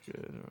one looks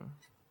good.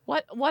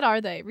 What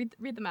are they?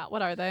 Read them out.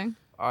 What are they?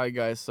 All right,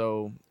 guys.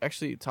 So,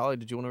 actually, Tyler,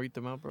 did you want to read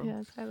them out, bro?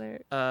 Yeah, Tyler,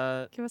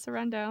 Uh, give us a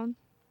rundown.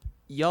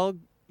 y'all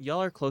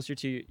are closer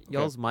to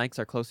y'all's mics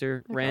are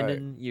closer. Okay.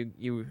 Randon,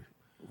 you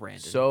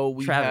Randon. So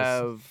we Travis.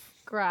 have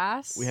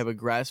Grass. a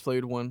grass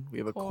flavored one. We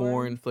have a Corn.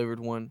 corn flavored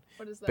one.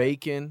 What is that?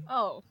 Bacon,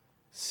 Oh.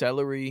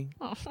 celery,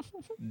 Oh.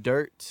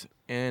 dirt,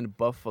 and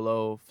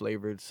buffalo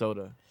flavored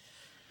soda.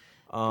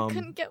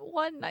 Couldn't get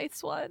one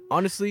nice one.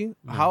 Honestly,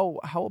 No.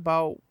 how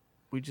about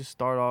we just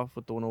start off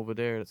with the one over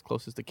there that's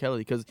closest to Kelly,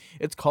 because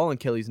it's calling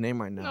Kelly's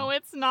name right now. No,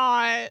 it's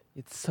not.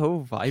 It's so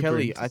vibrant.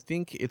 Kelly, I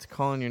think it's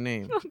calling your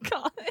name. Oh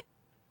God.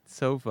 It's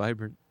so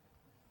vibrant.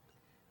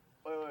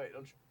 Wait,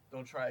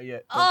 don't try it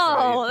yet.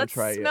 Oh, that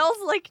try it yet. smells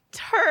like He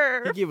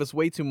turf. gave us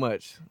way too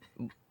much.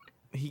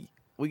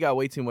 We got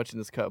way too much in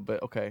this cup,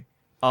 but okay.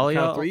 All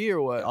Count y'all, 3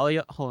 or what? all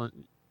y'all, hold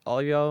on. All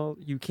y'all,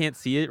 you can't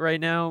see it right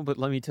now, but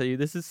let me tell you,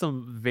 this is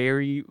some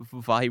very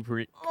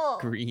vibrant Oh.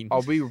 green. Are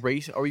we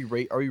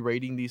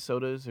rating these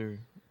sodas, or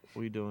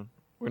what are you doing?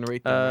 We're gonna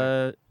rate them.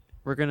 Right?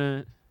 We're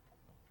gonna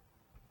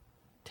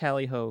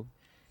tally ho.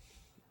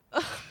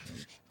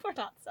 We're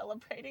not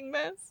celebrating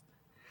this.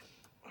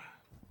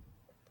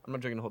 I'm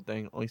not drinking the whole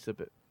thing. Only sip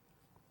it.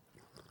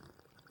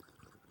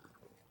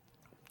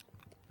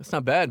 That's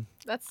not bad.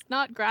 That's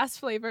not grass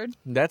flavored.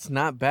 That's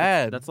not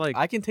bad. That's like-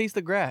 I can taste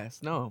the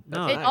grass. No.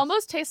 No, It nice.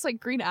 almost tastes like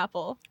green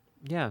apple.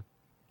 Yeah.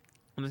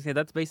 I'm gonna say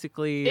that's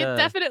basically. It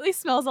definitely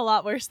smells a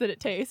lot worse than it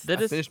tastes. That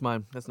I is- finished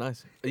mine. That's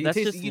nice. You That's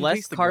taste- just you less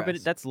taste the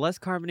carbonated. grass. That's less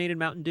carbonated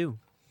Mountain Dew.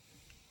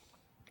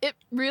 It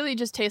really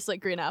just tastes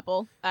like green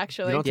apple, You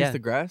actually. don't Yeah. taste the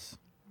grass?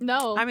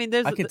 No. I mean,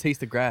 there's I can taste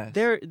the grass.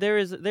 there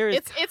is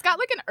it's got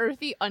like an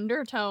earthy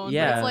undertone. But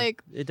yeah. it's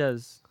like it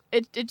does.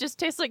 it just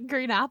tastes like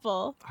green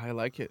apple. I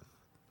like it.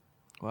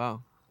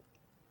 Wow.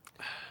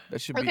 That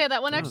should Okay,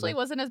 that one no, actually that-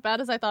 wasn't as bad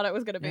as I thought it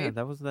was gonna be. Yeah,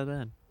 that wasn't that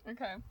bad.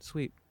 Okay.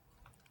 Sweet.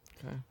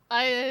 be okay.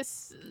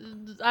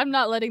 I'm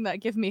not letting that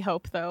give me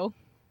hope though.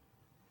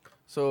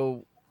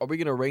 So, are we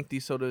gonna rank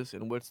these sodas,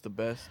 and what's the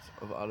best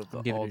out of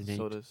Give it all an the 8.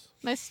 sodas?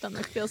 My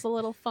stomach feels a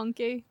little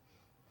funky.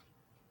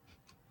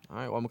 All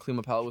right. Well, I'm gonna clean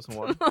my palate with some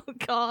water. Oh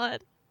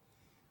God.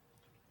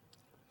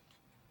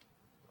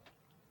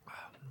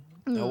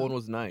 That one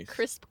was nice.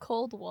 Crisp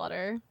cold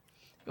water.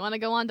 You want to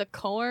go on to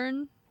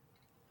corn?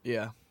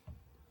 Yeah.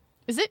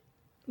 Is it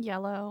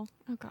yellow?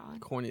 Oh God.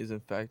 Corn is in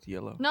fact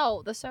yellow.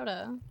 No, the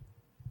soda.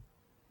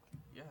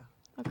 Yeah.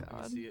 Oh I can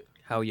God. see it.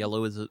 How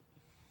yellow is it?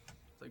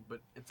 It's like,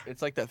 but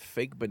it's like that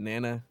fake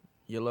banana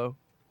yellow.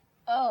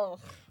 Oh.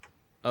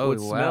 Oh,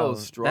 it wow.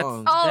 smells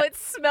strong. Oh, That- it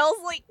smells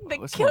like the,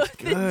 Oh, it smells the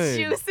good.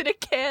 juice in a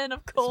can of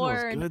It smells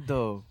corn. good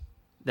though.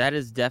 That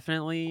is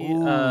definitely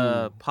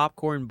Ooh.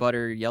 popcorn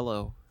butter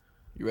yellow.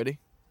 You ready?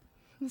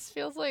 This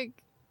feels like.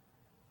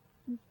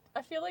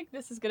 I feel like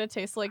this is gonna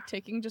taste like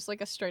taking just like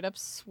a straight up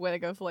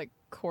swig of like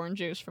corn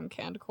juice from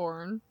canned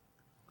corn.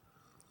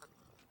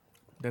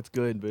 That's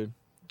good, dude.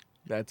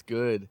 That's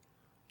good.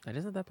 That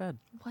isn't that bad.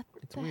 What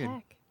It's the weird.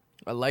 heck?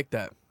 I like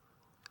that.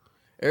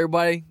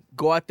 Everybody,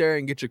 go out there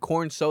and get your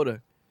corn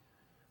soda.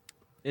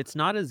 It's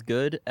not as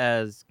good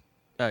as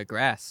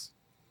grass.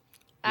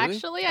 Really?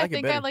 Actually, I I like it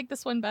think I better. like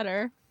this one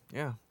better.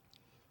 Yeah.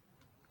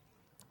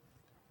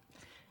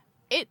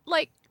 It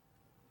like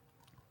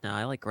No,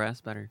 I like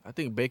grass better. I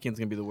think bacon's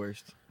gonna be the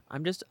worst.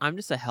 I'm just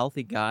a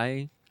healthy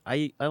guy.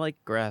 I like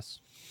grass.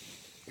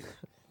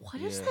 what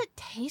does Yeah. that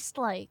taste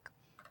like?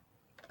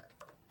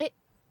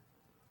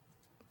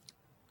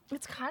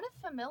 It's kind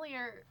of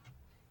familiar,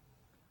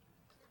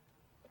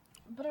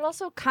 but it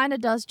also kind of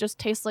does just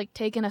taste like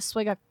taking a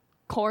swig of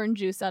corn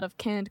juice out of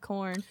canned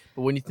corn.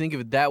 But when you think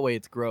of it that way,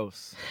 it's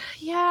gross.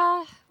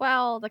 Yeah.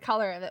 Well, the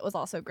color of it was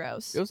also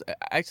gross. It was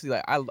actually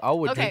like I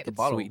would Okay. drink the It's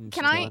bottle. sweet and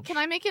Can so I much. can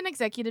I make an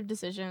executive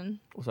decision?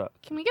 What's up,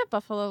 Can we get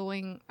buffalo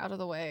wing out of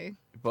the way?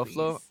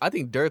 Buffalo? Please. I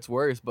think dirt's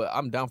worse, but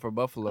I'm down for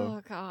buffalo.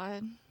 Oh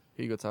God.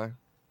 Here you go, Ty.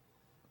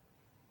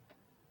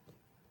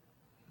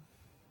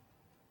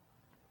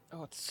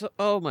 Oh, it's so,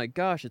 oh my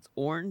gosh, it's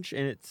orange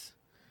and it's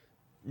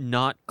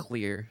not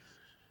clear.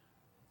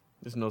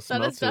 There's no That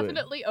smell is to it.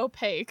 definitely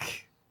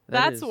opaque.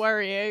 That That's is-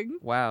 worrying.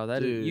 Wow,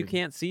 that is, you Dude.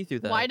 can't see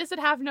through that. Why does it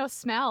have no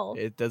smell?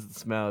 It doesn't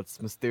smell.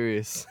 It's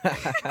mysterious. I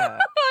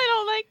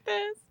don't like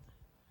this.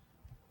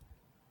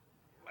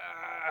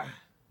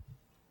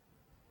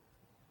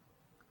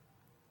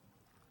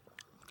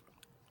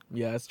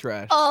 Yeah, it's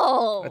trash.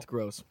 Oh. That's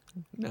gross.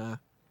 Nah,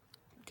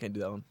 can't do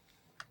that one.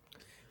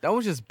 That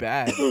one's just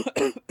bad.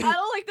 I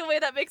don't like the way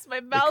that makes my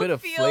They mouth could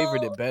have feel.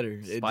 flavored it better.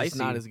 It's just Spicy.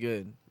 not as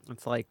good.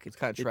 It's like It's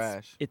kinda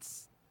trash.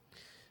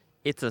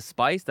 It's a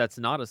spice that's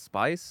not a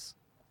spice.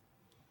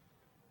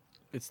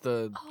 It's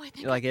the Oh, I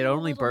think Like I it feel a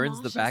only little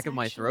burns the back nauseous, of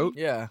my actually. throat.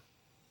 yeah.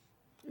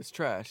 It's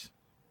trash.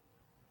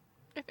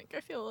 I think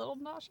I feel a little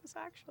nauseous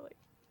actually.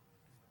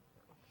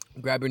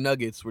 Grab your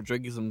nuggets. We're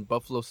drinking some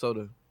buffalo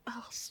soda.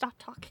 Oh, stop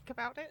talking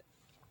about it.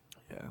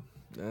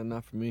 Yeah,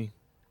 not for me.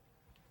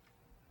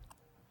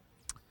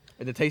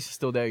 And the taste is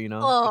still there, you know.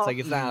 Oh. It's like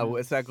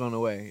it's not going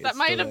away.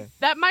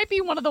 That might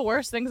be one of the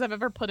worst things I've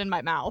ever put in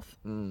my mouth.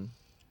 Mm.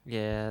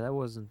 Yeah, that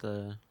wasn't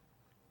the.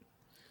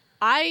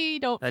 I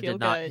don't That feel did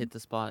not good hit the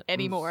spot. I'm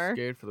anymore.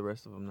 scared for the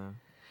rest of them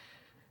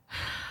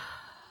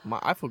now.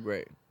 I feel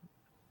great.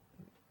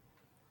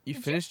 You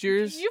finished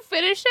yours? You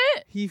finish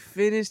it? He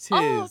finished his.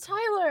 Oh,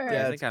 Tyler. Yeah, I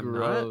That's think I'm not.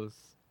 gross.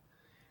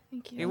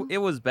 Thank It, you. it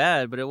was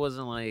bad, but it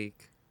wasn't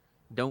like,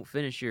 don't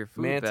finish your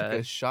food Man took bad.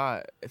 a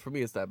shot. For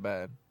me, it's that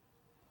bad.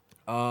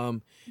 Now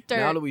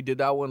Dirt. that we did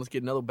that one, let's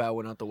get another bad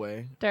one out the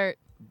way. Dirt.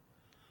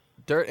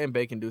 Dirt and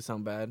bacon do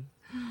sound bad.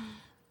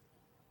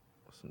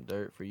 Some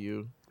dirt for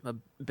you.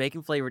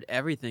 Bacon flavored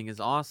everything is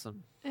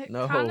awesome. It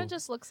No. kind of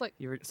just looks like.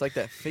 You're, It's like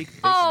that fake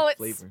bacon Oh, it's-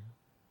 flavor.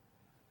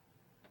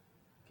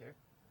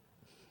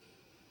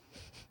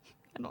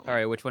 I don't all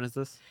right, which one is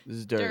this? This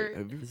is dirt. Dirt.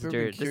 Have you This is ever been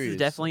dirt. This is curious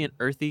definitely an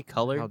earthy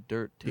color. how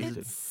dirt It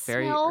tasted?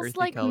 very smells earthy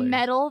like color.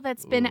 metal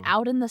that's been Ooh.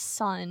 out in the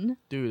sun.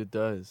 Dude, it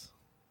does.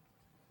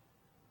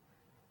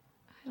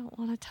 I don't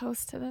want to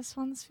toast to this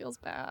one. This feels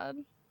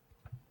bad.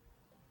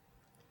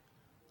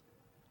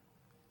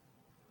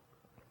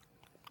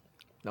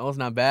 That was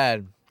not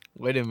bad.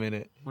 Wait a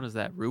minute. What is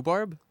that?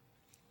 Rhubarb?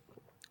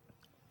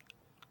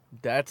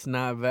 That's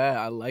not bad.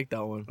 I like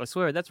that one. I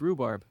swear, that's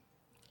rhubarb.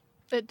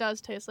 It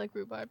does taste like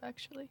rhubarb,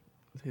 actually.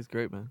 It tastes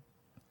great, man.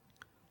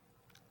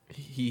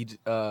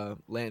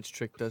 Lance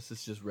tricked us.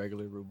 It's just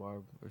regular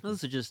rhubarb. or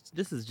something.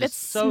 This is It just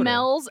soda.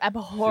 smells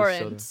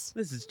abhorrent.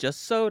 This is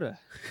just soda.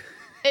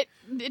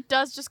 It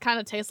does just kind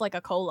of taste like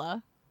a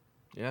cola.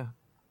 Yeah.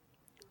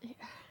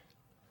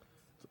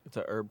 It's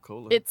a herb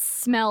cola. It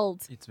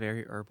smelled It's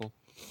very herbal.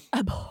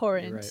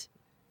 abhorrent. You're right.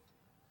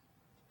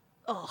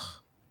 Ugh.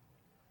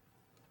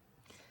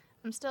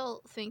 I'm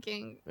still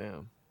thinking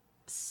Damn.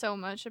 so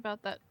much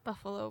about that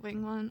buffalo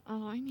wing one.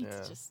 Oh, I need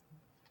Yeah. to just.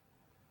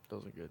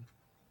 Those are good.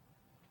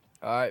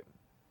 All right.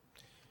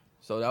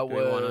 So that Do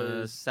we want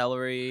was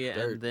celery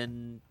dirt.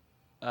 and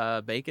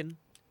then bacon?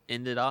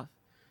 End it off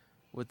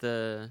with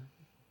the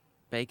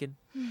bacon.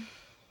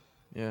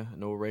 yeah.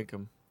 No, we'll rank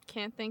them.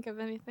 Can't think of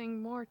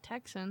anything more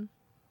Texan.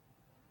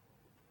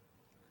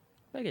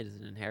 Bacon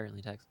isn't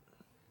inherently Texan.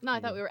 No, I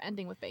thought we were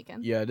ending with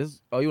bacon. Yeah.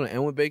 This. Oh, you want to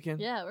end with bacon?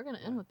 Yeah, we're gonna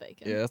end with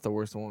bacon. Yeah, that's the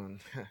worst one.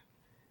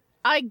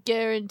 I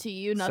guarantee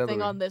you, nothing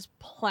Celery. on this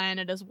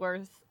planet is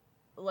worth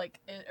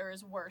or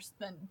is worse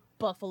than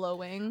buffalo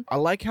wing. I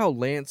like how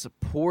Lance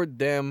poured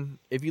them.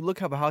 If you look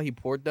how he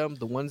poured them,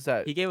 the ones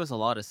that He gave us a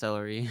lot of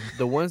celery.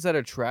 the ones that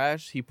are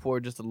trash, he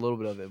poured just a little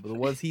bit of it. But the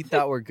ones he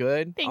thought were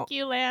good, Thank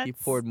you, Lance. he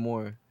poured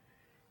more.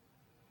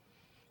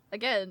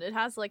 Again, it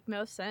has like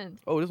no scent.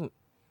 Oh, this one.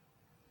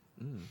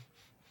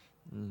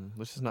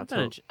 Let's just not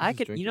tell. I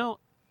could, you know,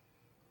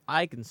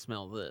 I can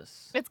smell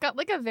this. It's got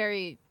like a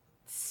very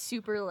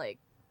super like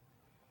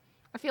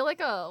I feel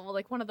like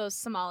one of those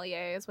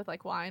sommeliers with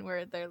like wine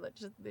where they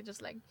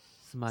just like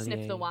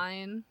sniff the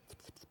wine.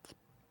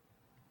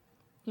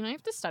 You know, you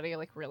have to study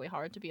like really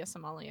hard to be a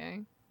sommelier.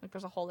 Like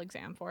there's a whole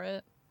exam for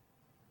it.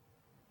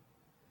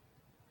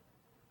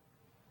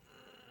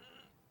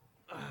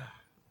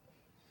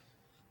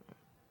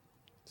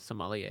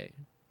 Sommelier.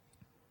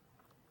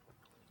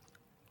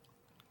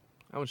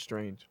 That was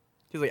strange.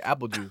 Tastes like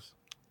apple juice.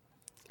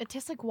 It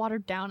tastes like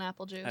watered down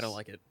apple juice. I don't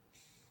like it.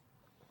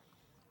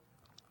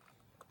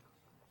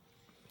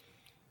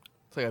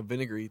 It's like a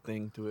vinegary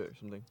thing to it or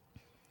something.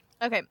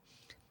 Okay.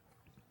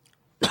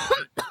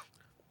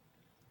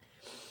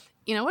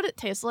 You know what it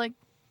tastes like?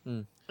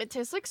 Mm. It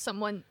tastes like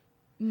someone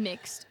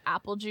mixed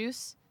apple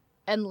juice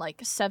and like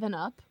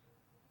 7-Up,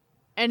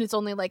 and it's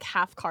only like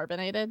half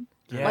carbonated,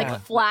 Yeah.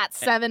 like flat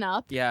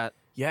 7-Up. Yeah,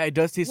 Yeah, it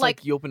does taste like,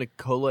 Like- you open a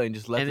cola and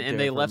just left it there and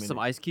they for a left some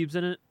minute. ice cubes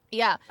in it.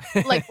 Yeah,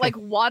 like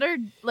watered,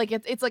 like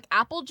it's like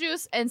apple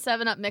juice and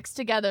 7-Up mixed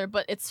together,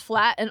 but it's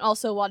flat and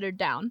also watered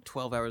down.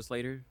 12 hours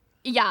later.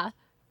 Yeah,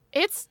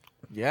 it's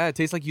Yeah, it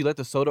tastes like you let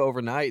the soda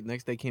overnight.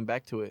 Next day came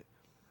back to it.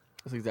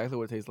 That's exactly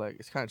what it tastes like.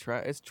 It's kind of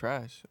trash. It's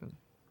trash,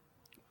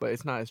 but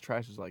it's not as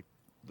trash as like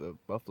the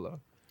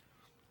buffalo.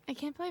 I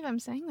can't believe I'm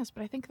saying this,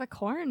 but I think the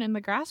corn and the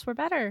grass were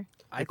better.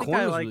 I The think corn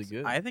I was liked. really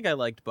good. I think I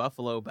liked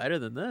Buffalo better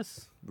than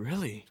this.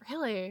 Really?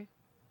 Really?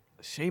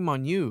 Shame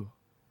on you.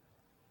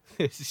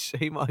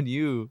 Shame on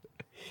you.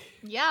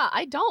 Yeah,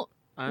 I don't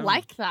I'm,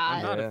 like that.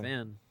 I'm not Yeah. a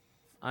fan.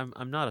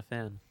 I'm not a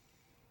fan.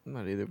 I'm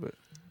not either, but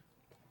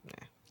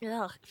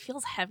Ugh, it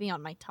feels heavy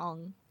on my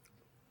tongue.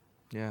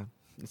 yeah,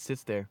 it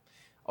sits there.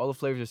 All the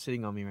flavors are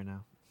sitting on me right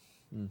now.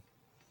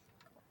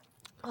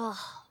 Ugh.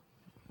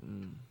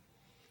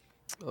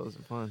 That was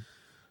fun.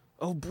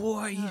 Oh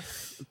boy,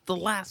 the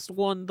last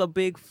one, the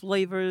big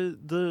flavor,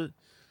 the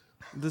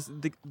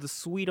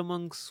sweet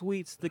among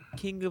sweets, the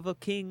king of a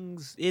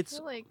kings. It's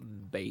feel like-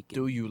 bacon.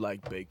 Do you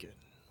like bacon?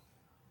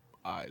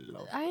 I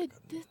love It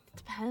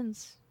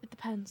depends. It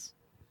depends.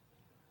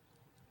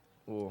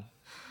 Well,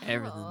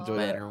 Everything's Enjoy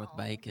that. better with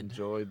bacon.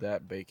 enjoy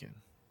that bacon.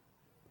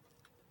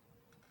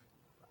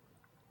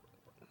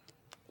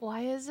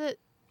 Why is it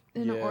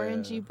an Yeah.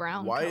 orangey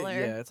brown color?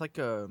 Yeah, it's like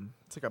a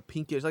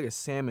pinkish, it's like a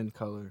salmon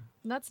color.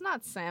 That's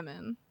not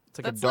salmon. It's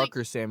like That's a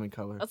darker salmon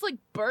color. That's like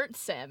burnt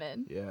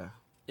salmon. Yeah.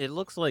 It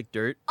looks like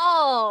dirt.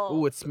 Oh,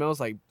 Ooh, it smells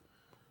like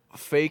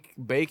fake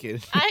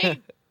bacon.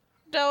 I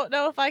don't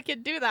know if I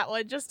could do that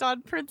one just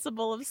on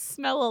principle of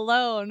smell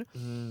alone.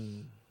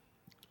 Mm.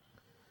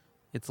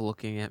 It's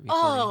looking at me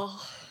funny.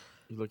 Oh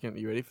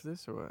You ready for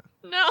this or what?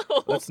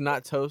 no! Let's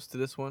not toast to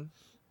this one.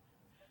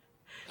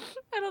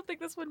 I don't think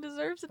this one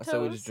deserves a I toast.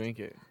 said we just drink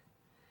it.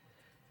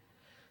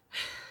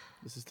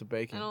 This is to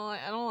bacon.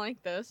 I don't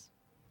like this.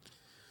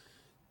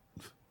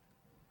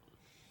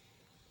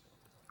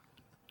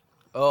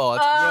 Oh,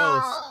 that's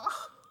gross.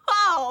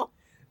 Oh.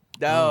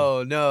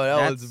 No, that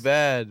one's That's-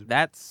 bad.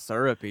 That's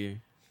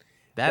syrupy.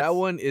 That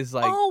one is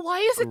like, Oh, why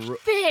is it gro-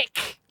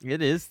 thick?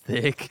 It is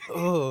thick.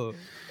 oh,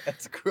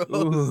 that's gross,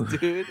 Ooh.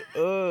 dude.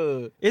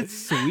 Ugh. It's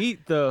sweet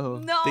though.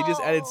 No. They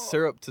just added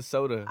syrup to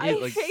soda. I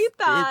Like, hate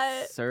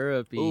that. It's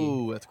syrupy.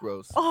 ooh, that's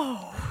gross.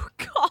 Oh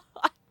God.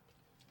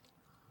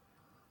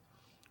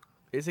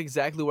 It's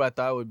exactly what I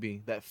thought it would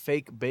be. That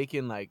fake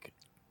bacon, like,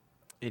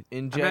 It-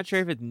 inject. I'm not sure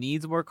if it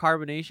needs more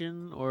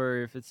carbonation or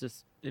if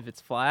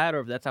it's flat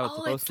or if that's how it's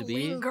supposed to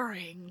be.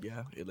 Lingering.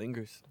 Yeah, it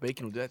lingers.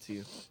 Bacon will do that to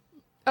you.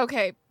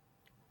 Okay.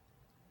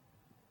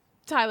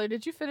 Tyler,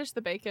 did you finish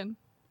the bacon?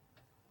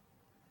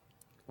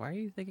 Why are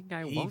you thinking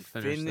I He won't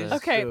finish finished this?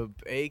 Okay. the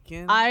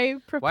bacon. I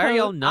propose. Why are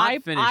y'all not I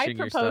finishing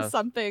your propose stuff?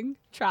 something,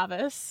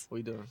 Travis. What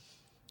you doing?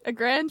 A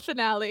grand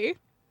finale.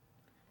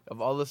 Of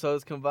all the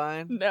sodas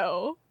combined,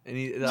 No, and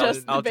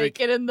just I'll the drink-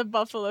 bacon and the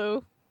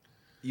buffalo.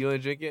 you want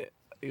to drink it?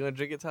 You want to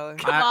drink it, Tyler?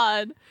 Come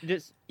on.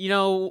 Just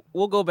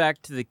we'll go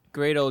back to the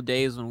great old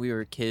days when we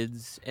were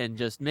kids and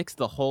just mix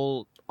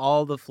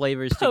all the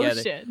flavors together.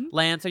 Potion.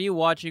 Lance, are you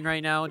watching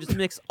right now? Just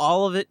mix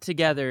all of it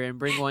together and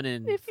bring one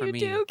in If for you me.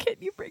 do, can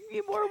you bring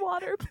me more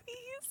water,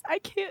 please? I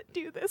can't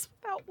do this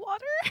without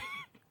water.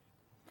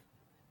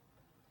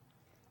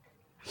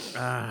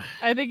 Ah,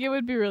 I think it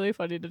would be really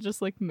funny to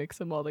just like mix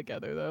them all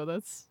together, though.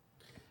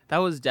 that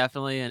was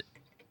definitely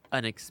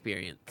an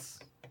experience.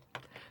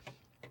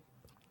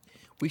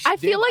 We should I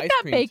dip feel like ice that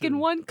cream, bacon too.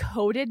 one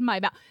coated my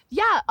mouth.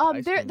 Yeah,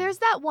 Ice cream. there's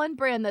that one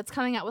brand that's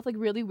coming out with like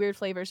really weird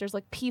flavors. There's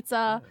like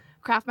pizza,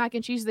 Kraft mac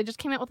and cheese. They just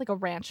came out with like a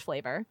ranch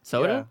flavor.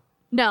 Soda?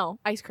 No,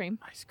 ice cream.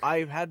 Ice cream.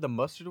 I've had the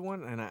mustard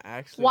one, and I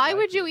actually. Why liked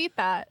would you it. eat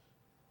that?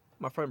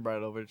 My friend brought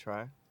it over to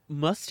try.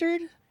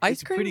 Mustard? Ice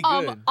It's cream? pretty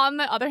good. On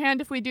the other hand,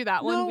 if we do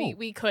that one, No.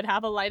 we could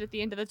have a light at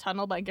the end of the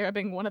tunnel by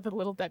grabbing one of the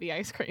Little Debbie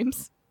ice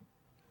creams.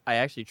 I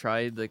actually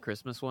tried the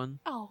Christmas one.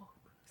 Oh,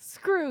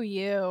 screw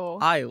you!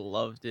 I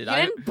loved it. You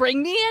didn't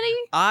bring me any.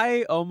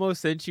 I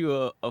almost sent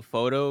you a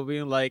photo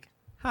being like,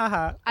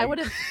 haha. I would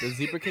have. The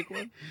zebra cake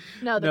one.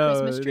 No, the No,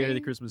 Christmas they're tree. the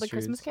Christmas trees.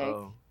 Christmas cake.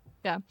 Oh.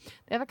 They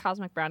have a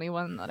cosmic brownie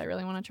one that I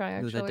really want to try.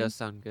 Ooh, Actually, that does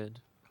sound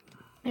good.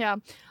 yeah.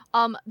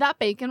 That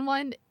bacon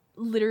one,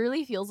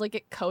 literally feels like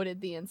it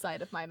coated the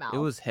inside of my mouth. It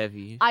was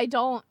heavy.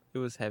 It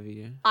was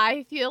heavy.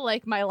 I feel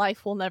like my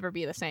life will never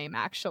be the same,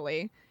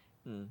 actually.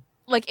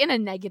 Like, in a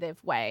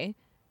negative way.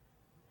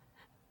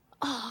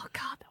 Oh,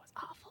 God, that was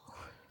awful.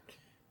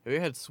 Have you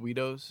had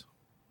Sweetos?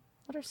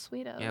 What are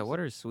Sweetos? Yeah, what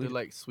are sweet? They're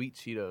like sweet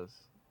Cheetos.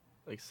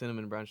 Like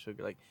cinnamon brown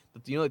sugar. Like,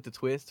 you know, like the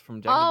twist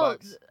from Jack in the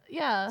Box?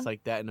 Yeah. It's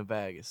like that in a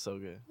bag. It's so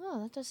good.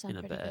 Oh, that does sound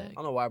In a pretty bag. I good.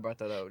 don't know why I brought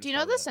that up. Do you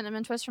know the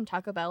cinnamon twists from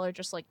Taco Bell are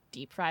just like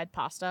deep fried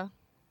pasta?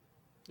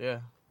 Yeah.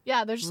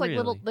 Yeah, they're just like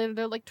little. Really?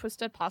 They're like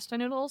twisted pasta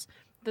noodles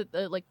that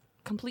they're like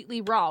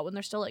completely raw. When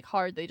they're still like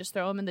hard, they just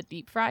throw them in the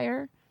deep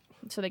fryer,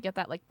 so they get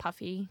that like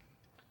puffy.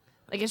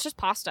 Like it's just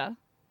pasta.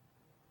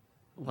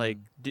 Like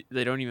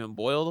they don't even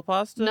boil the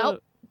pasta.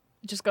 Nope.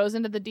 It just goes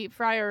into the deep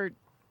fryer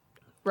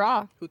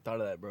raw. Who thought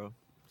of that, bro?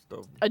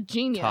 Still A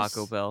genius.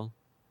 Taco Bell.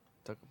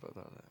 talk about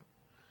that.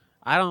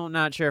 I'm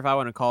not sure if I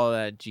want to call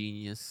that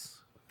genius.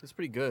 It's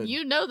pretty good.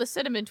 You know the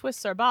cinnamon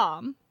twists are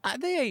bomb.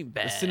 They ain't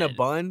bad. the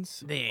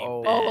Cinnabons. They ain't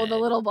oh, bad. Oh, the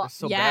little they're ball.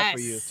 so yes. bad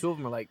for you. 2 of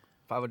them are like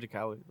 500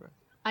 calories, bro.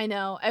 I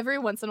know. Every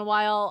once in a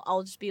while,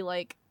 I'll just be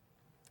like,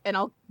 and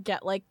I'll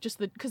get like just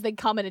because they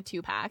come in a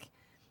 2-pack,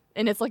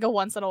 and it's like a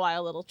once in a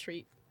while little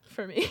treat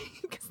for me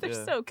because they're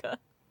Yeah. so good.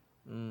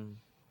 Mm.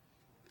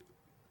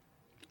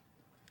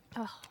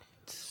 Oh,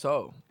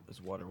 So,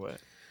 is water wet?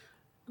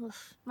 ugh,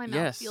 my mouth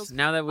Yes. feels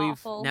Now that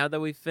awful.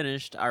 we've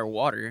finished our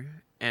water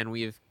and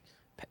we've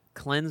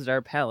cleansed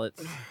our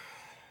palates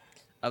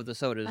of the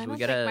sodas, I we don't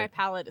gotta. think my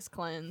palate is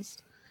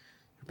cleansed.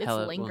 It's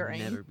palate lingering.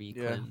 will never be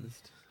Yeah.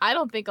 cleansed. I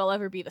don't think I'll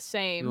ever be the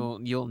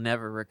same. You'll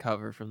never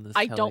recover from this.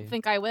 I Kelly. don't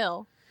think I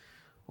will.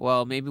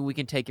 Well, maybe we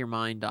can take your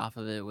mind off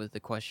of it with the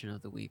question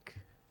of the week.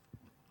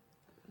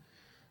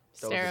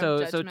 That was Stare it.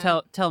 of So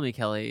judgment. tell me,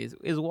 Kelly,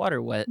 is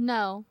water wet?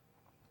 No,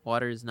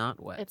 Water is not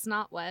wet. it's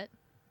not wet.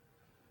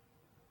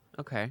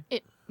 Okay.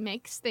 It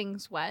makes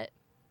things wet.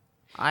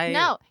 I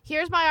No,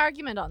 here's my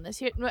argument on this.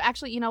 Here, no,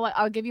 actually, you know what?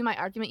 I'll give you my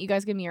argument. You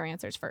guys give me your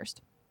answers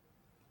first.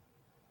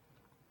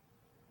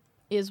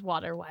 Is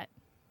water wet?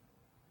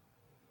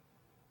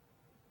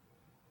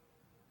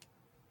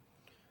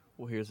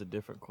 Well, here's a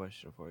different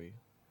question for you.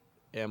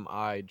 Am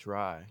I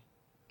dry?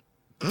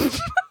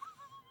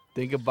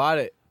 Think about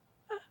it.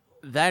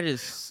 That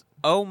is.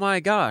 Oh my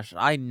gosh!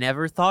 I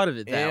never thought of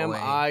it that Am way.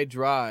 I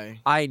dry?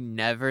 I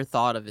never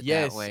thought of it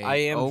Yes, that way. I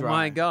am Oh dry.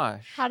 my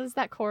gosh! How does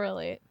that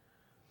correlate?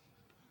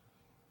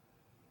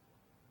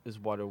 Is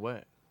water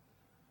wet?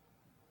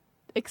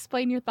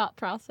 Explain your thought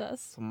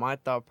process. So my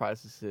thought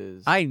process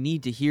is I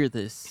need to hear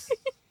this.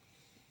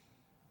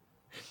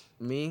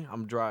 me,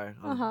 I'm dry.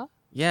 Uh huh.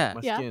 Yeah.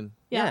 My Yeah. skin.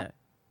 Yeah.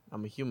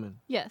 I'm a human.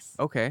 Yes.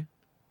 Okay.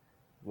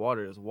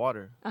 Water is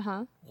water. Uh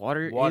huh.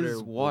 Water Water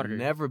is water. will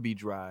never be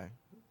dry.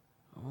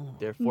 Oh.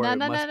 Therefore, No, it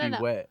no, must no, no, be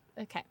no. wet.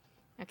 Okay.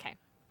 Okay.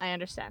 I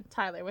understand.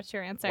 Tyler, what's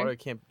your answer? Water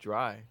can't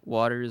dry.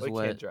 Water is Water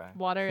wet. can't dry.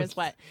 Water is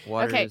wet.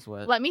 Water okay. is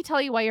wet. Let me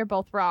tell you why you're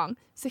both wrong.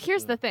 So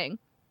here's Mm. the thing.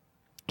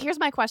 Here's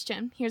my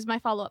question. Here's my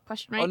follow-up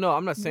question, right? Oh no,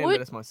 I'm not saying Would-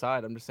 that it's my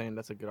side. I'm just saying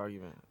that's a good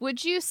argument.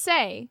 Would you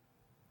say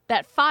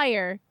that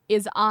fire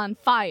is on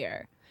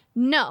fire?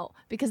 No,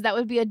 because that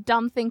would be a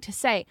dumb thing to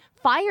say.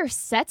 Fire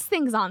sets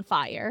things on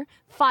fire.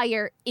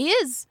 Fire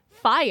is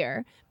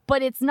fire,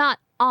 but it's not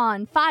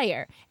on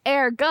fire.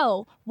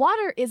 Ergo,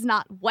 water is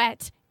not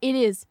wet. It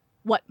is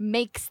what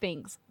makes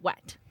things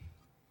wet.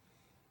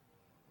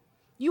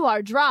 You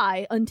are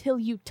dry until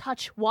you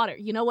touch water.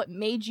 You know what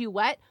made you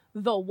wet?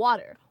 The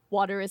water.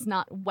 Water is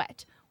not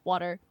wet.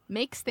 Water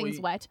makes things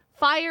Wait. wet.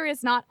 Fire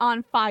is not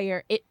on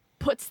fire. It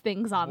puts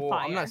things on Well,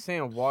 fire. I'm not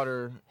saying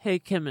water. Hey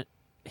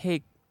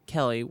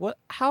Kelly,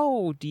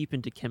 how deep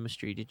into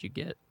chemistry did you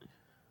get?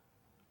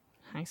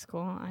 High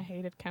school, I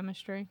hated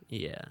chemistry.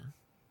 Yeah.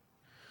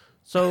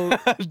 So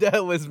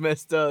That was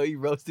messed up. He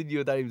roasted you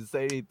without even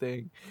saying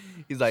anything.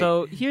 He's like,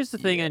 so here's the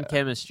thing in yeah.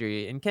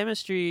 chemistry. In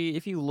chemistry,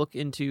 if you look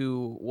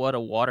into what a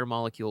water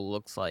molecule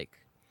looks like,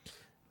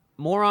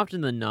 more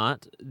often than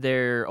not,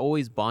 they're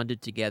always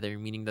bonded together,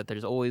 meaning that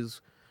there's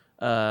always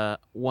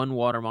one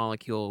water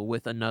molecule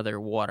with another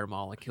water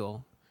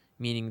molecule,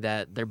 meaning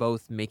that they're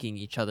both making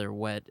each other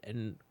wet.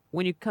 And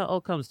when it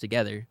all comes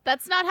together,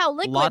 That's not how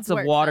liquids lots of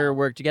work, water though.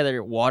 work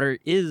together. Water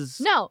is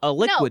No, a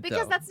liquid, no, because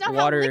though. that's not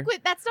water, how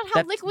liquid. That's not how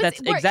that's- liquids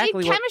that's work.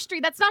 exactly In what- chemistry,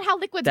 that's not how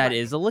liquids That work.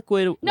 is a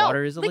liquid. No,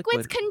 Water is a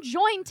liquids liquid.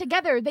 conjoin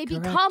together. They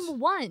Correct. become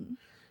one.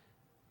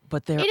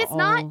 But they're It is all...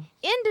 not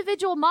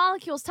individual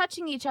molecules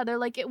touching each other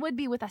like it would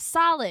be with a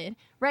solid,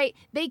 right?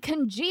 They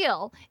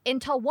congeal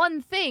into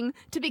one thing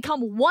to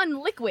become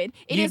one liquid.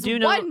 It You is do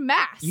know- one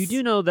mass. You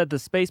do know that the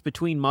space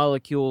between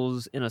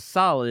molecules in a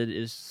solid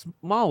is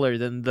smaller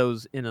than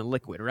those in a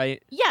liquid,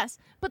 right? Yes,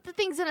 but the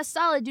things in a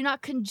solid do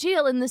not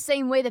congeal in the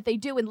same way that they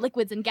do in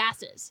liquids and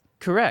gases.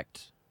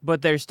 Correct.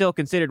 But they're still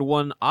considered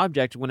one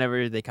object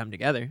whenever they come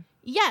together.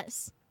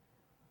 Yes.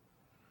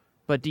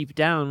 But deep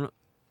down,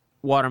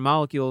 water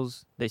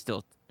molecules, they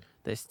still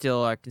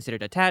are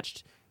considered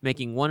attached,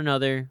 making one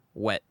another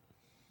wet.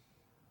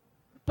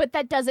 But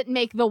that doesn't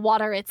make the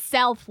water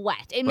itself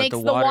wet. It But makes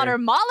the the water water-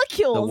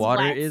 molecules The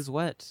water wet. is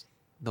wet.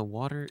 The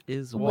water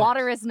is wet.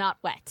 Water is not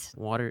wet.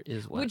 Water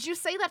is wet. Would you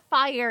say that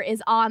fire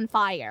is on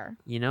fire?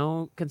 You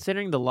know,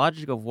 considering the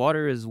logic of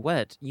water is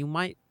wet, you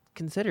might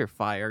consider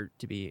fire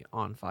to be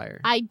on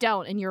fire. I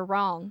don't, and you're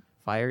wrong.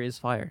 Fire is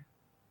fire.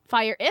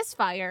 Fire is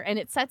fire, and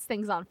it sets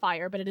things on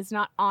fire, but it is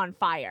not on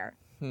fire.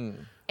 Hmm.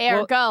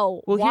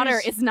 Ergo, well, water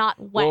here's- is not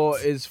wet. Well,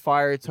 is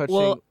fire touching?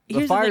 Well, the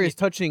here's the fire thing. is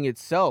touching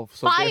itself,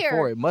 so Fire-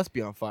 therefore it must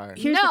be on fire.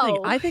 Here's the thing.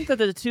 No. I think that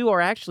the two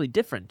are actually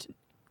different.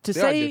 To They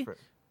are say different.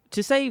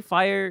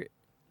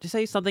 to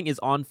say something is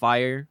on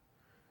fire,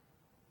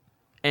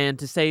 and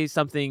to say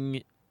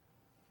something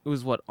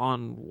was what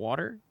on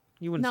water.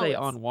 You wouldn't No, say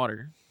it's- on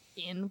water.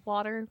 in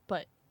water,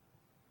 but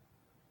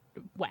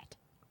wet.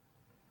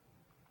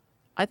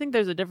 I think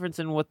there's a difference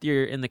in what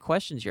you're in the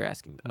questions you're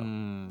asking, though.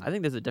 Mm. I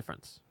think there's a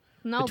difference.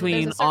 No, Between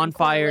but there's a certain on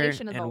fire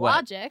correlation in and the wet.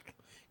 logic.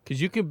 Because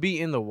you can be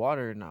in the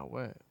water and not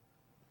wet.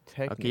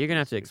 Okay, you're gonna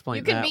have to explain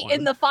You can that be one.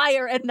 in the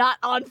fire and not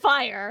on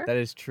fire. That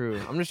is true.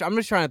 I'm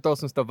just trying to throw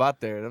some stuff out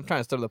there. I'm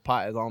trying to stir the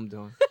pot. Is all I'm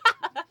doing.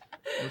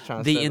 I'm just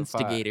trying to the stir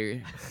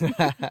instigator. the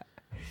pot.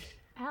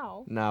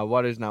 Ow. Nah,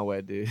 water's not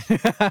wet, dude.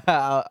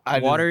 I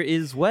just- Water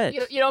is wet.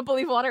 You don't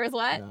believe water is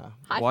wet? Nah.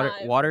 High Water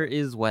five. water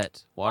is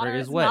wet. Water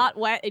is wet. not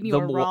wet, and you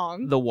are wa-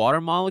 wrong. The water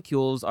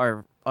molecules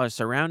are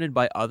surrounded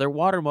by other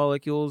water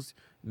molecules,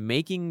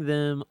 making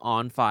them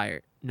on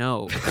fire.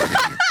 No,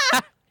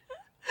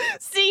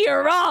 See,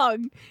 you're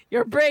wrong.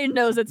 Your brain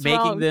knows it's making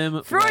wrong.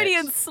 them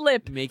Freudian wet.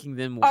 slip. Making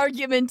them wet.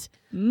 Argument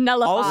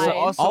nullified.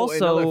 Also,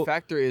 another Also,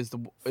 factor is the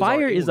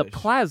Fire our is a English.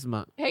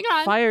 plasma. Hang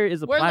on. Fire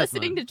is a We're plasma.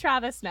 listening to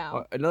Travis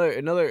now.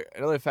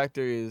 Another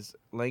factor is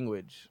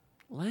language.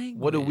 Language.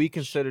 What do we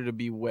consider to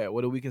be wet?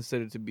 What do we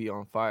consider to be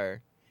on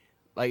fire?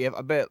 Like, if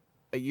I bet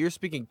like, you're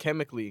speaking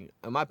chemically.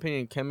 In my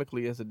opinion,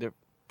 chemistry is a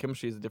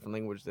different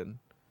language than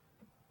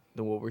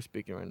what we're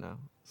speaking right now.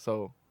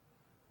 So,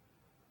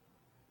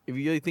 if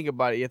you really think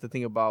about it, you have to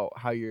think about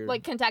how you're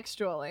Like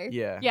contextually.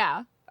 Yeah.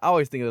 Yeah, I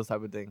always think of those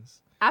type of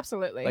things.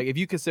 absolutely. Like, if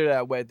you consider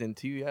that wet, then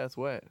to you, yeah, it's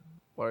wet.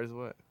 Water is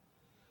wet.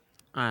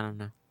 I don't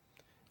know.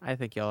 I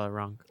think y'all are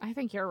wrong. I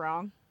think you're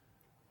wrong.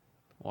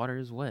 Water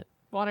is wet.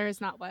 Water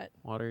is not wet.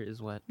 Water is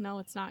wet. No,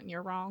 it's not, and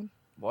you're wrong.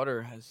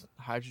 Water has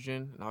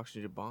hydrogen and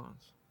oxygen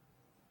bonds.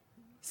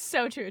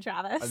 So true,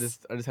 Travis. I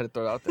just had to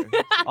throw it out there.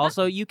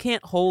 Also, you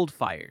can't hold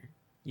fire.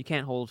 You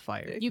can't hold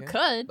fire. You Okay.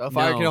 could. The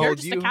fire No. can You're hold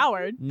just you. a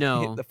coward.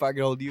 No, The fire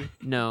can hold you.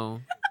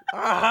 no.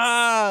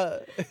 Ah!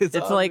 It's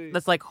like obvious.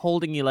 that's like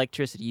holding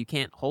electricity. You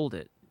can't hold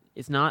it.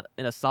 It's not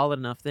a solid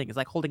enough thing. It's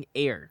like holding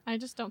air. I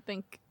just don't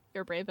think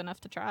you're brave enough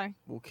to try.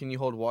 Well, can you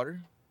hold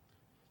water?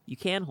 You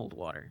can hold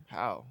water.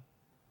 How?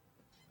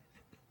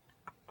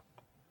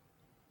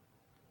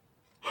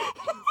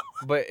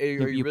 But are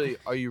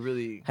you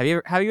really? Have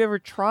you ever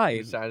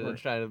tried? I'm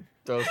trying to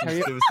throw some Have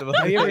you- stupid stuff.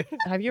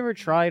 Have you ever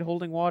tried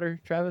holding water,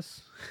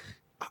 Travis?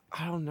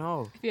 I don't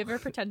know. Have you ever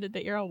pretended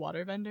that you're a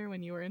water vendor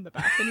when you were in the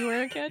back when you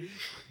were a kid?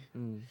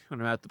 Mm. When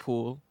I'm at the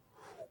pool.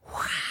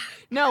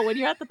 No, when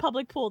you're at the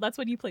public pool, that's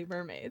when you play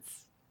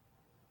mermaids.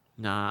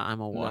 Nah, I'm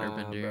a water Nah,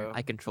 bender. bro.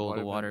 I control the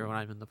Water water bender. when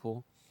I'm in the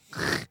pool.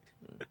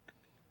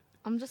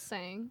 I'm just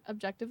saying,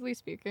 objectively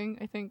speaking,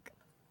 I think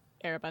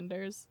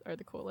airbenders are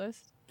the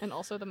coolest and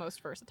also the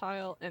most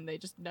versatile, and they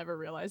just never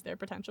realized their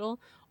potential.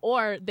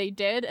 Or they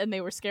did, and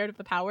they were scared of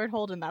the power it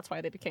hold, and that's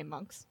why they became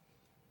monks.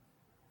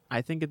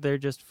 I think they're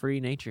just free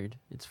natured.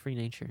 It's free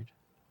natured.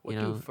 What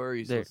You know, do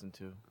furries they're- listen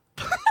to?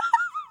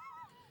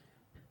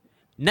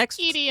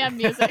 Next EDM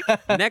music.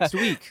 next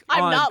week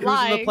I'm on not Cruising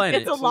lying. the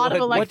Planet. It's a lot of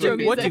What electro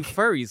what do music.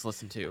 furries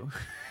listen to?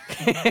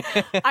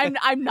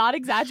 I'm not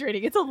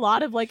exaggerating. It's a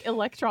lot of like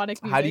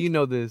electronic music. How do you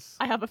know this?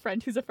 I have a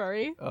friend who's a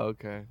furry. Oh,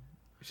 okay.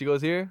 She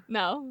goes here.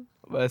 No.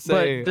 But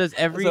say, But does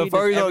every so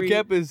furries does on every,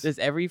 campus. does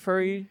every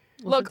furry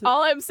Look, listen to-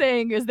 all I'm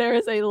saying is there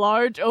is a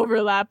large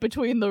overlap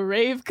between the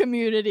rave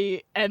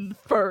community and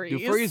furries. Do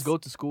furries go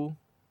to school?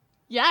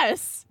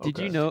 Yes. Did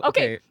you Okay. know?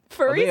 Okay,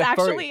 furries they a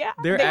actually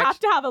They're they have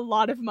act- to have a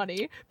lot of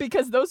money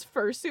because those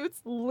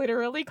fursuits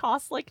literally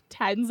cost like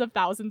tens of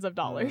thousands of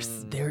dollars.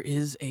 Mm. There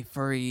is a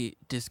furry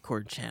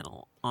Discord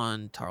channel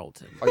on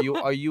Tarleton.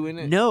 Are you in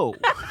it? No,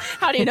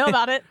 How do you know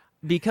about it?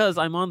 because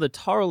I'm on the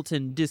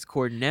Tarleton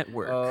Discord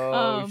network.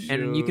 Oh,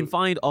 And you can shoot.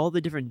 find all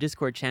the different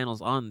Discord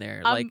channels on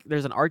there. Like,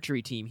 there's an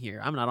archery team here.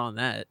 I'm not on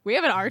that. We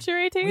have an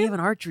archery team? We have an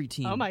archery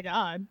team. Oh my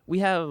god. We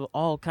have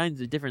all kinds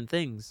of different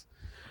things.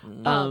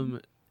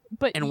 Mm.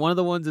 But And one of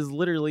the ones is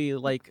literally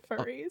like,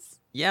 furries.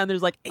 yeah, and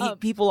there's like 8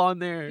 people on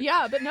there.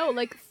 Yeah, but no,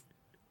 like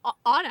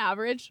on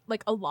average,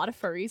 like a lot of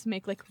furries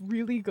make like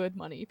really good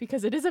money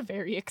because it is a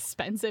very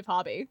expensive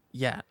hobby.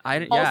 Yeah,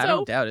 I Also,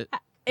 don't doubt it.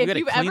 We If gotta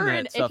you've clean ever that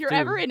in, if stuff, you're too.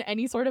 ever in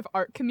any sort of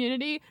art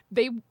community,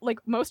 they like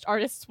most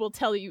artists will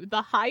tell you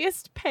the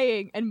highest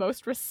paying and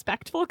most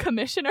respectful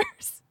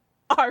commissioners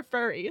are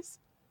furries.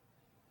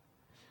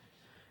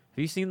 Have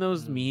you seen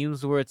those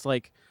memes where it's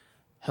like,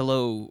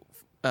 "Hello,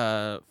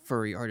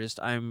 furry artist,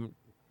 I'm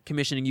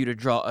commissioning you to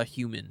draw a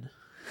human."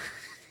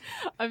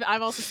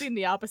 I've also seen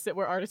the opposite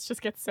where artists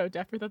just get so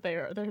desperate that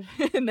they're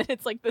and then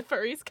it's like the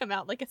furries come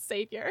out like a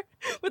savior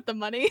with the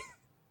money.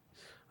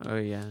 Oh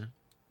yeah.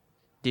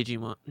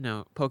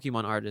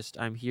 Pokemon artist.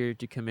 I'm here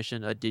to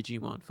commission a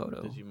Digimon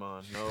photo.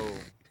 Digimon. No,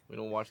 we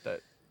don't watch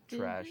that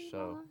trash.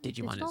 So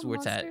Digimon is where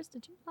it's at.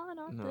 Digimon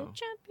are No. the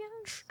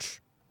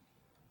champions.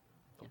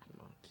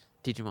 Pokemon.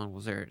 Digimon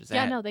was where it's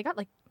Yeah, at. no, they got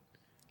like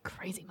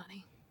crazy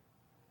money.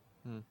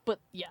 Hmm. But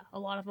yeah, a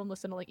lot of them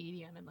listen to like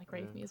EDM and like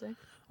rave Yeah. music.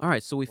 All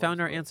right, so we Water's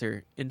found our wet.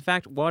 answer. In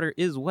fact, water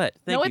is wet.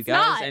 Thank no, you it's guys.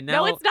 not. And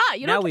now, no, it's not.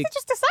 You now don't we get to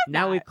just decide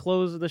now that. we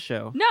close the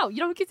show. No, you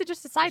don't get to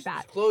just decide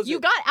that. Close You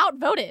it. got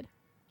outvoted.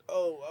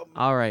 Oh,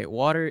 All right,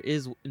 water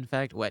is in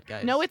fact wet,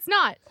 guys. No, it's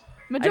not. I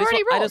just, Majority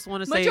I rules. just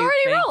want to say Majority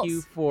thank rules.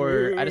 you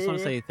for. I just want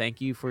to say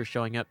thank you for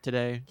showing up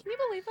today Can you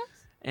believe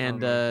us? and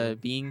no,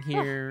 dude. being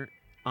here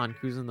on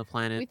Cruising the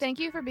Planet. We thank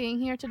you for being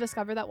here to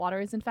discover that water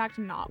is in fact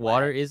not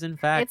Water wet. is in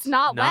fact It's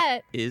not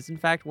wet. Is in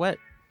fact wet.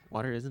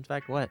 Water is in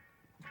fact wet.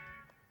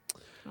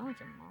 Oh, it's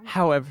your mom.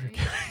 However,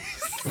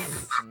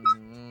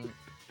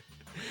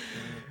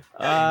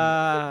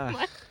 Mm,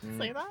 What?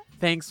 Say that?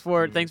 thanks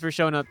for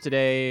showing up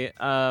today.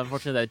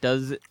 Unfortunately,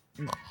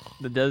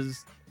 that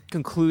does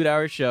conclude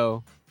our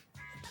show.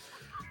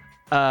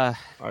 all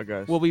right,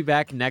 guys. We'll be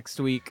back next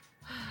week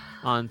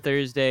on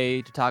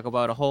Thursday to talk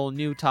about a whole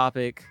new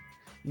topic,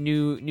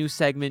 new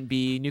segment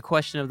B, new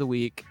question of the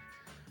week.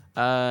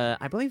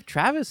 I believe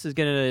Travis is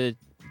gonna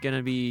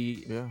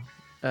be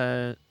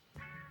Yeah.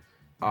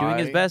 doing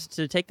his I- best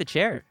to take the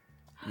chair.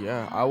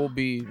 Yeah, I will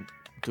be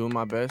doing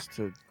my best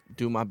to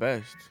do my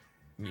best.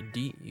 You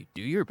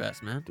do your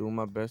best, man. Doing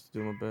my best to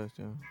do my best.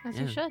 Yeah. As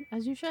Yeah. you should.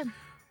 As you should.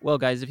 Well,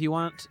 guys, if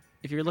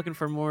you're looking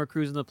for more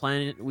Cruising the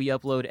Planet, we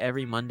upload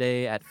every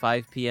Monday at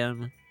 5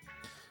 p.m.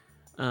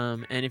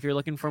 And if you're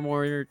looking for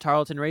more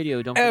Tarleton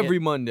Radio, don't Every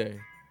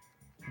Monday.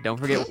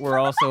 forget we're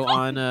also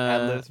on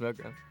Ad-libs,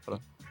 background.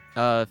 Hold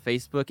on.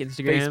 Facebook,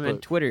 Instagram, and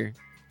Facebook. Twitter.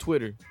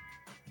 Twitter.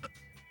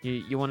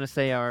 You want to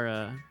say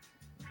our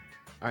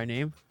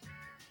name?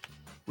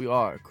 We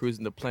are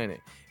Cruising the Planet.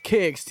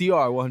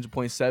 KXTR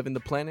 100.7 The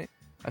Planet.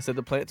 I said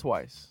the planet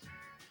twice.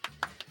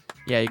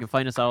 Yeah, you can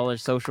find us on all our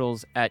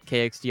socials at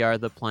KXDR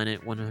The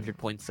Planet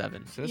 100.7.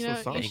 Send us You some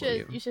know, songs. you Thank should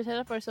you. you should hit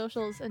up our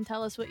socials and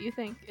tell us what you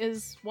think.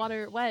 Is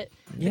water wet?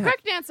 The Yeah,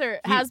 correct answer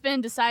has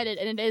been decided,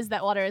 and it is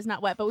that water is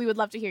not wet. But we would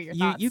love to hear your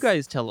thoughts. you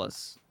guys tell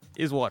us,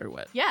 is water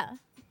wet? Yeah.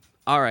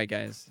 All right,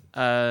 guys.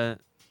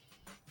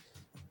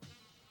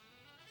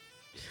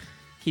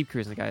 Keep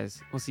cruising,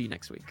 guys. We'll see you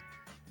next week.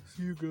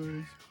 See you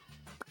guys.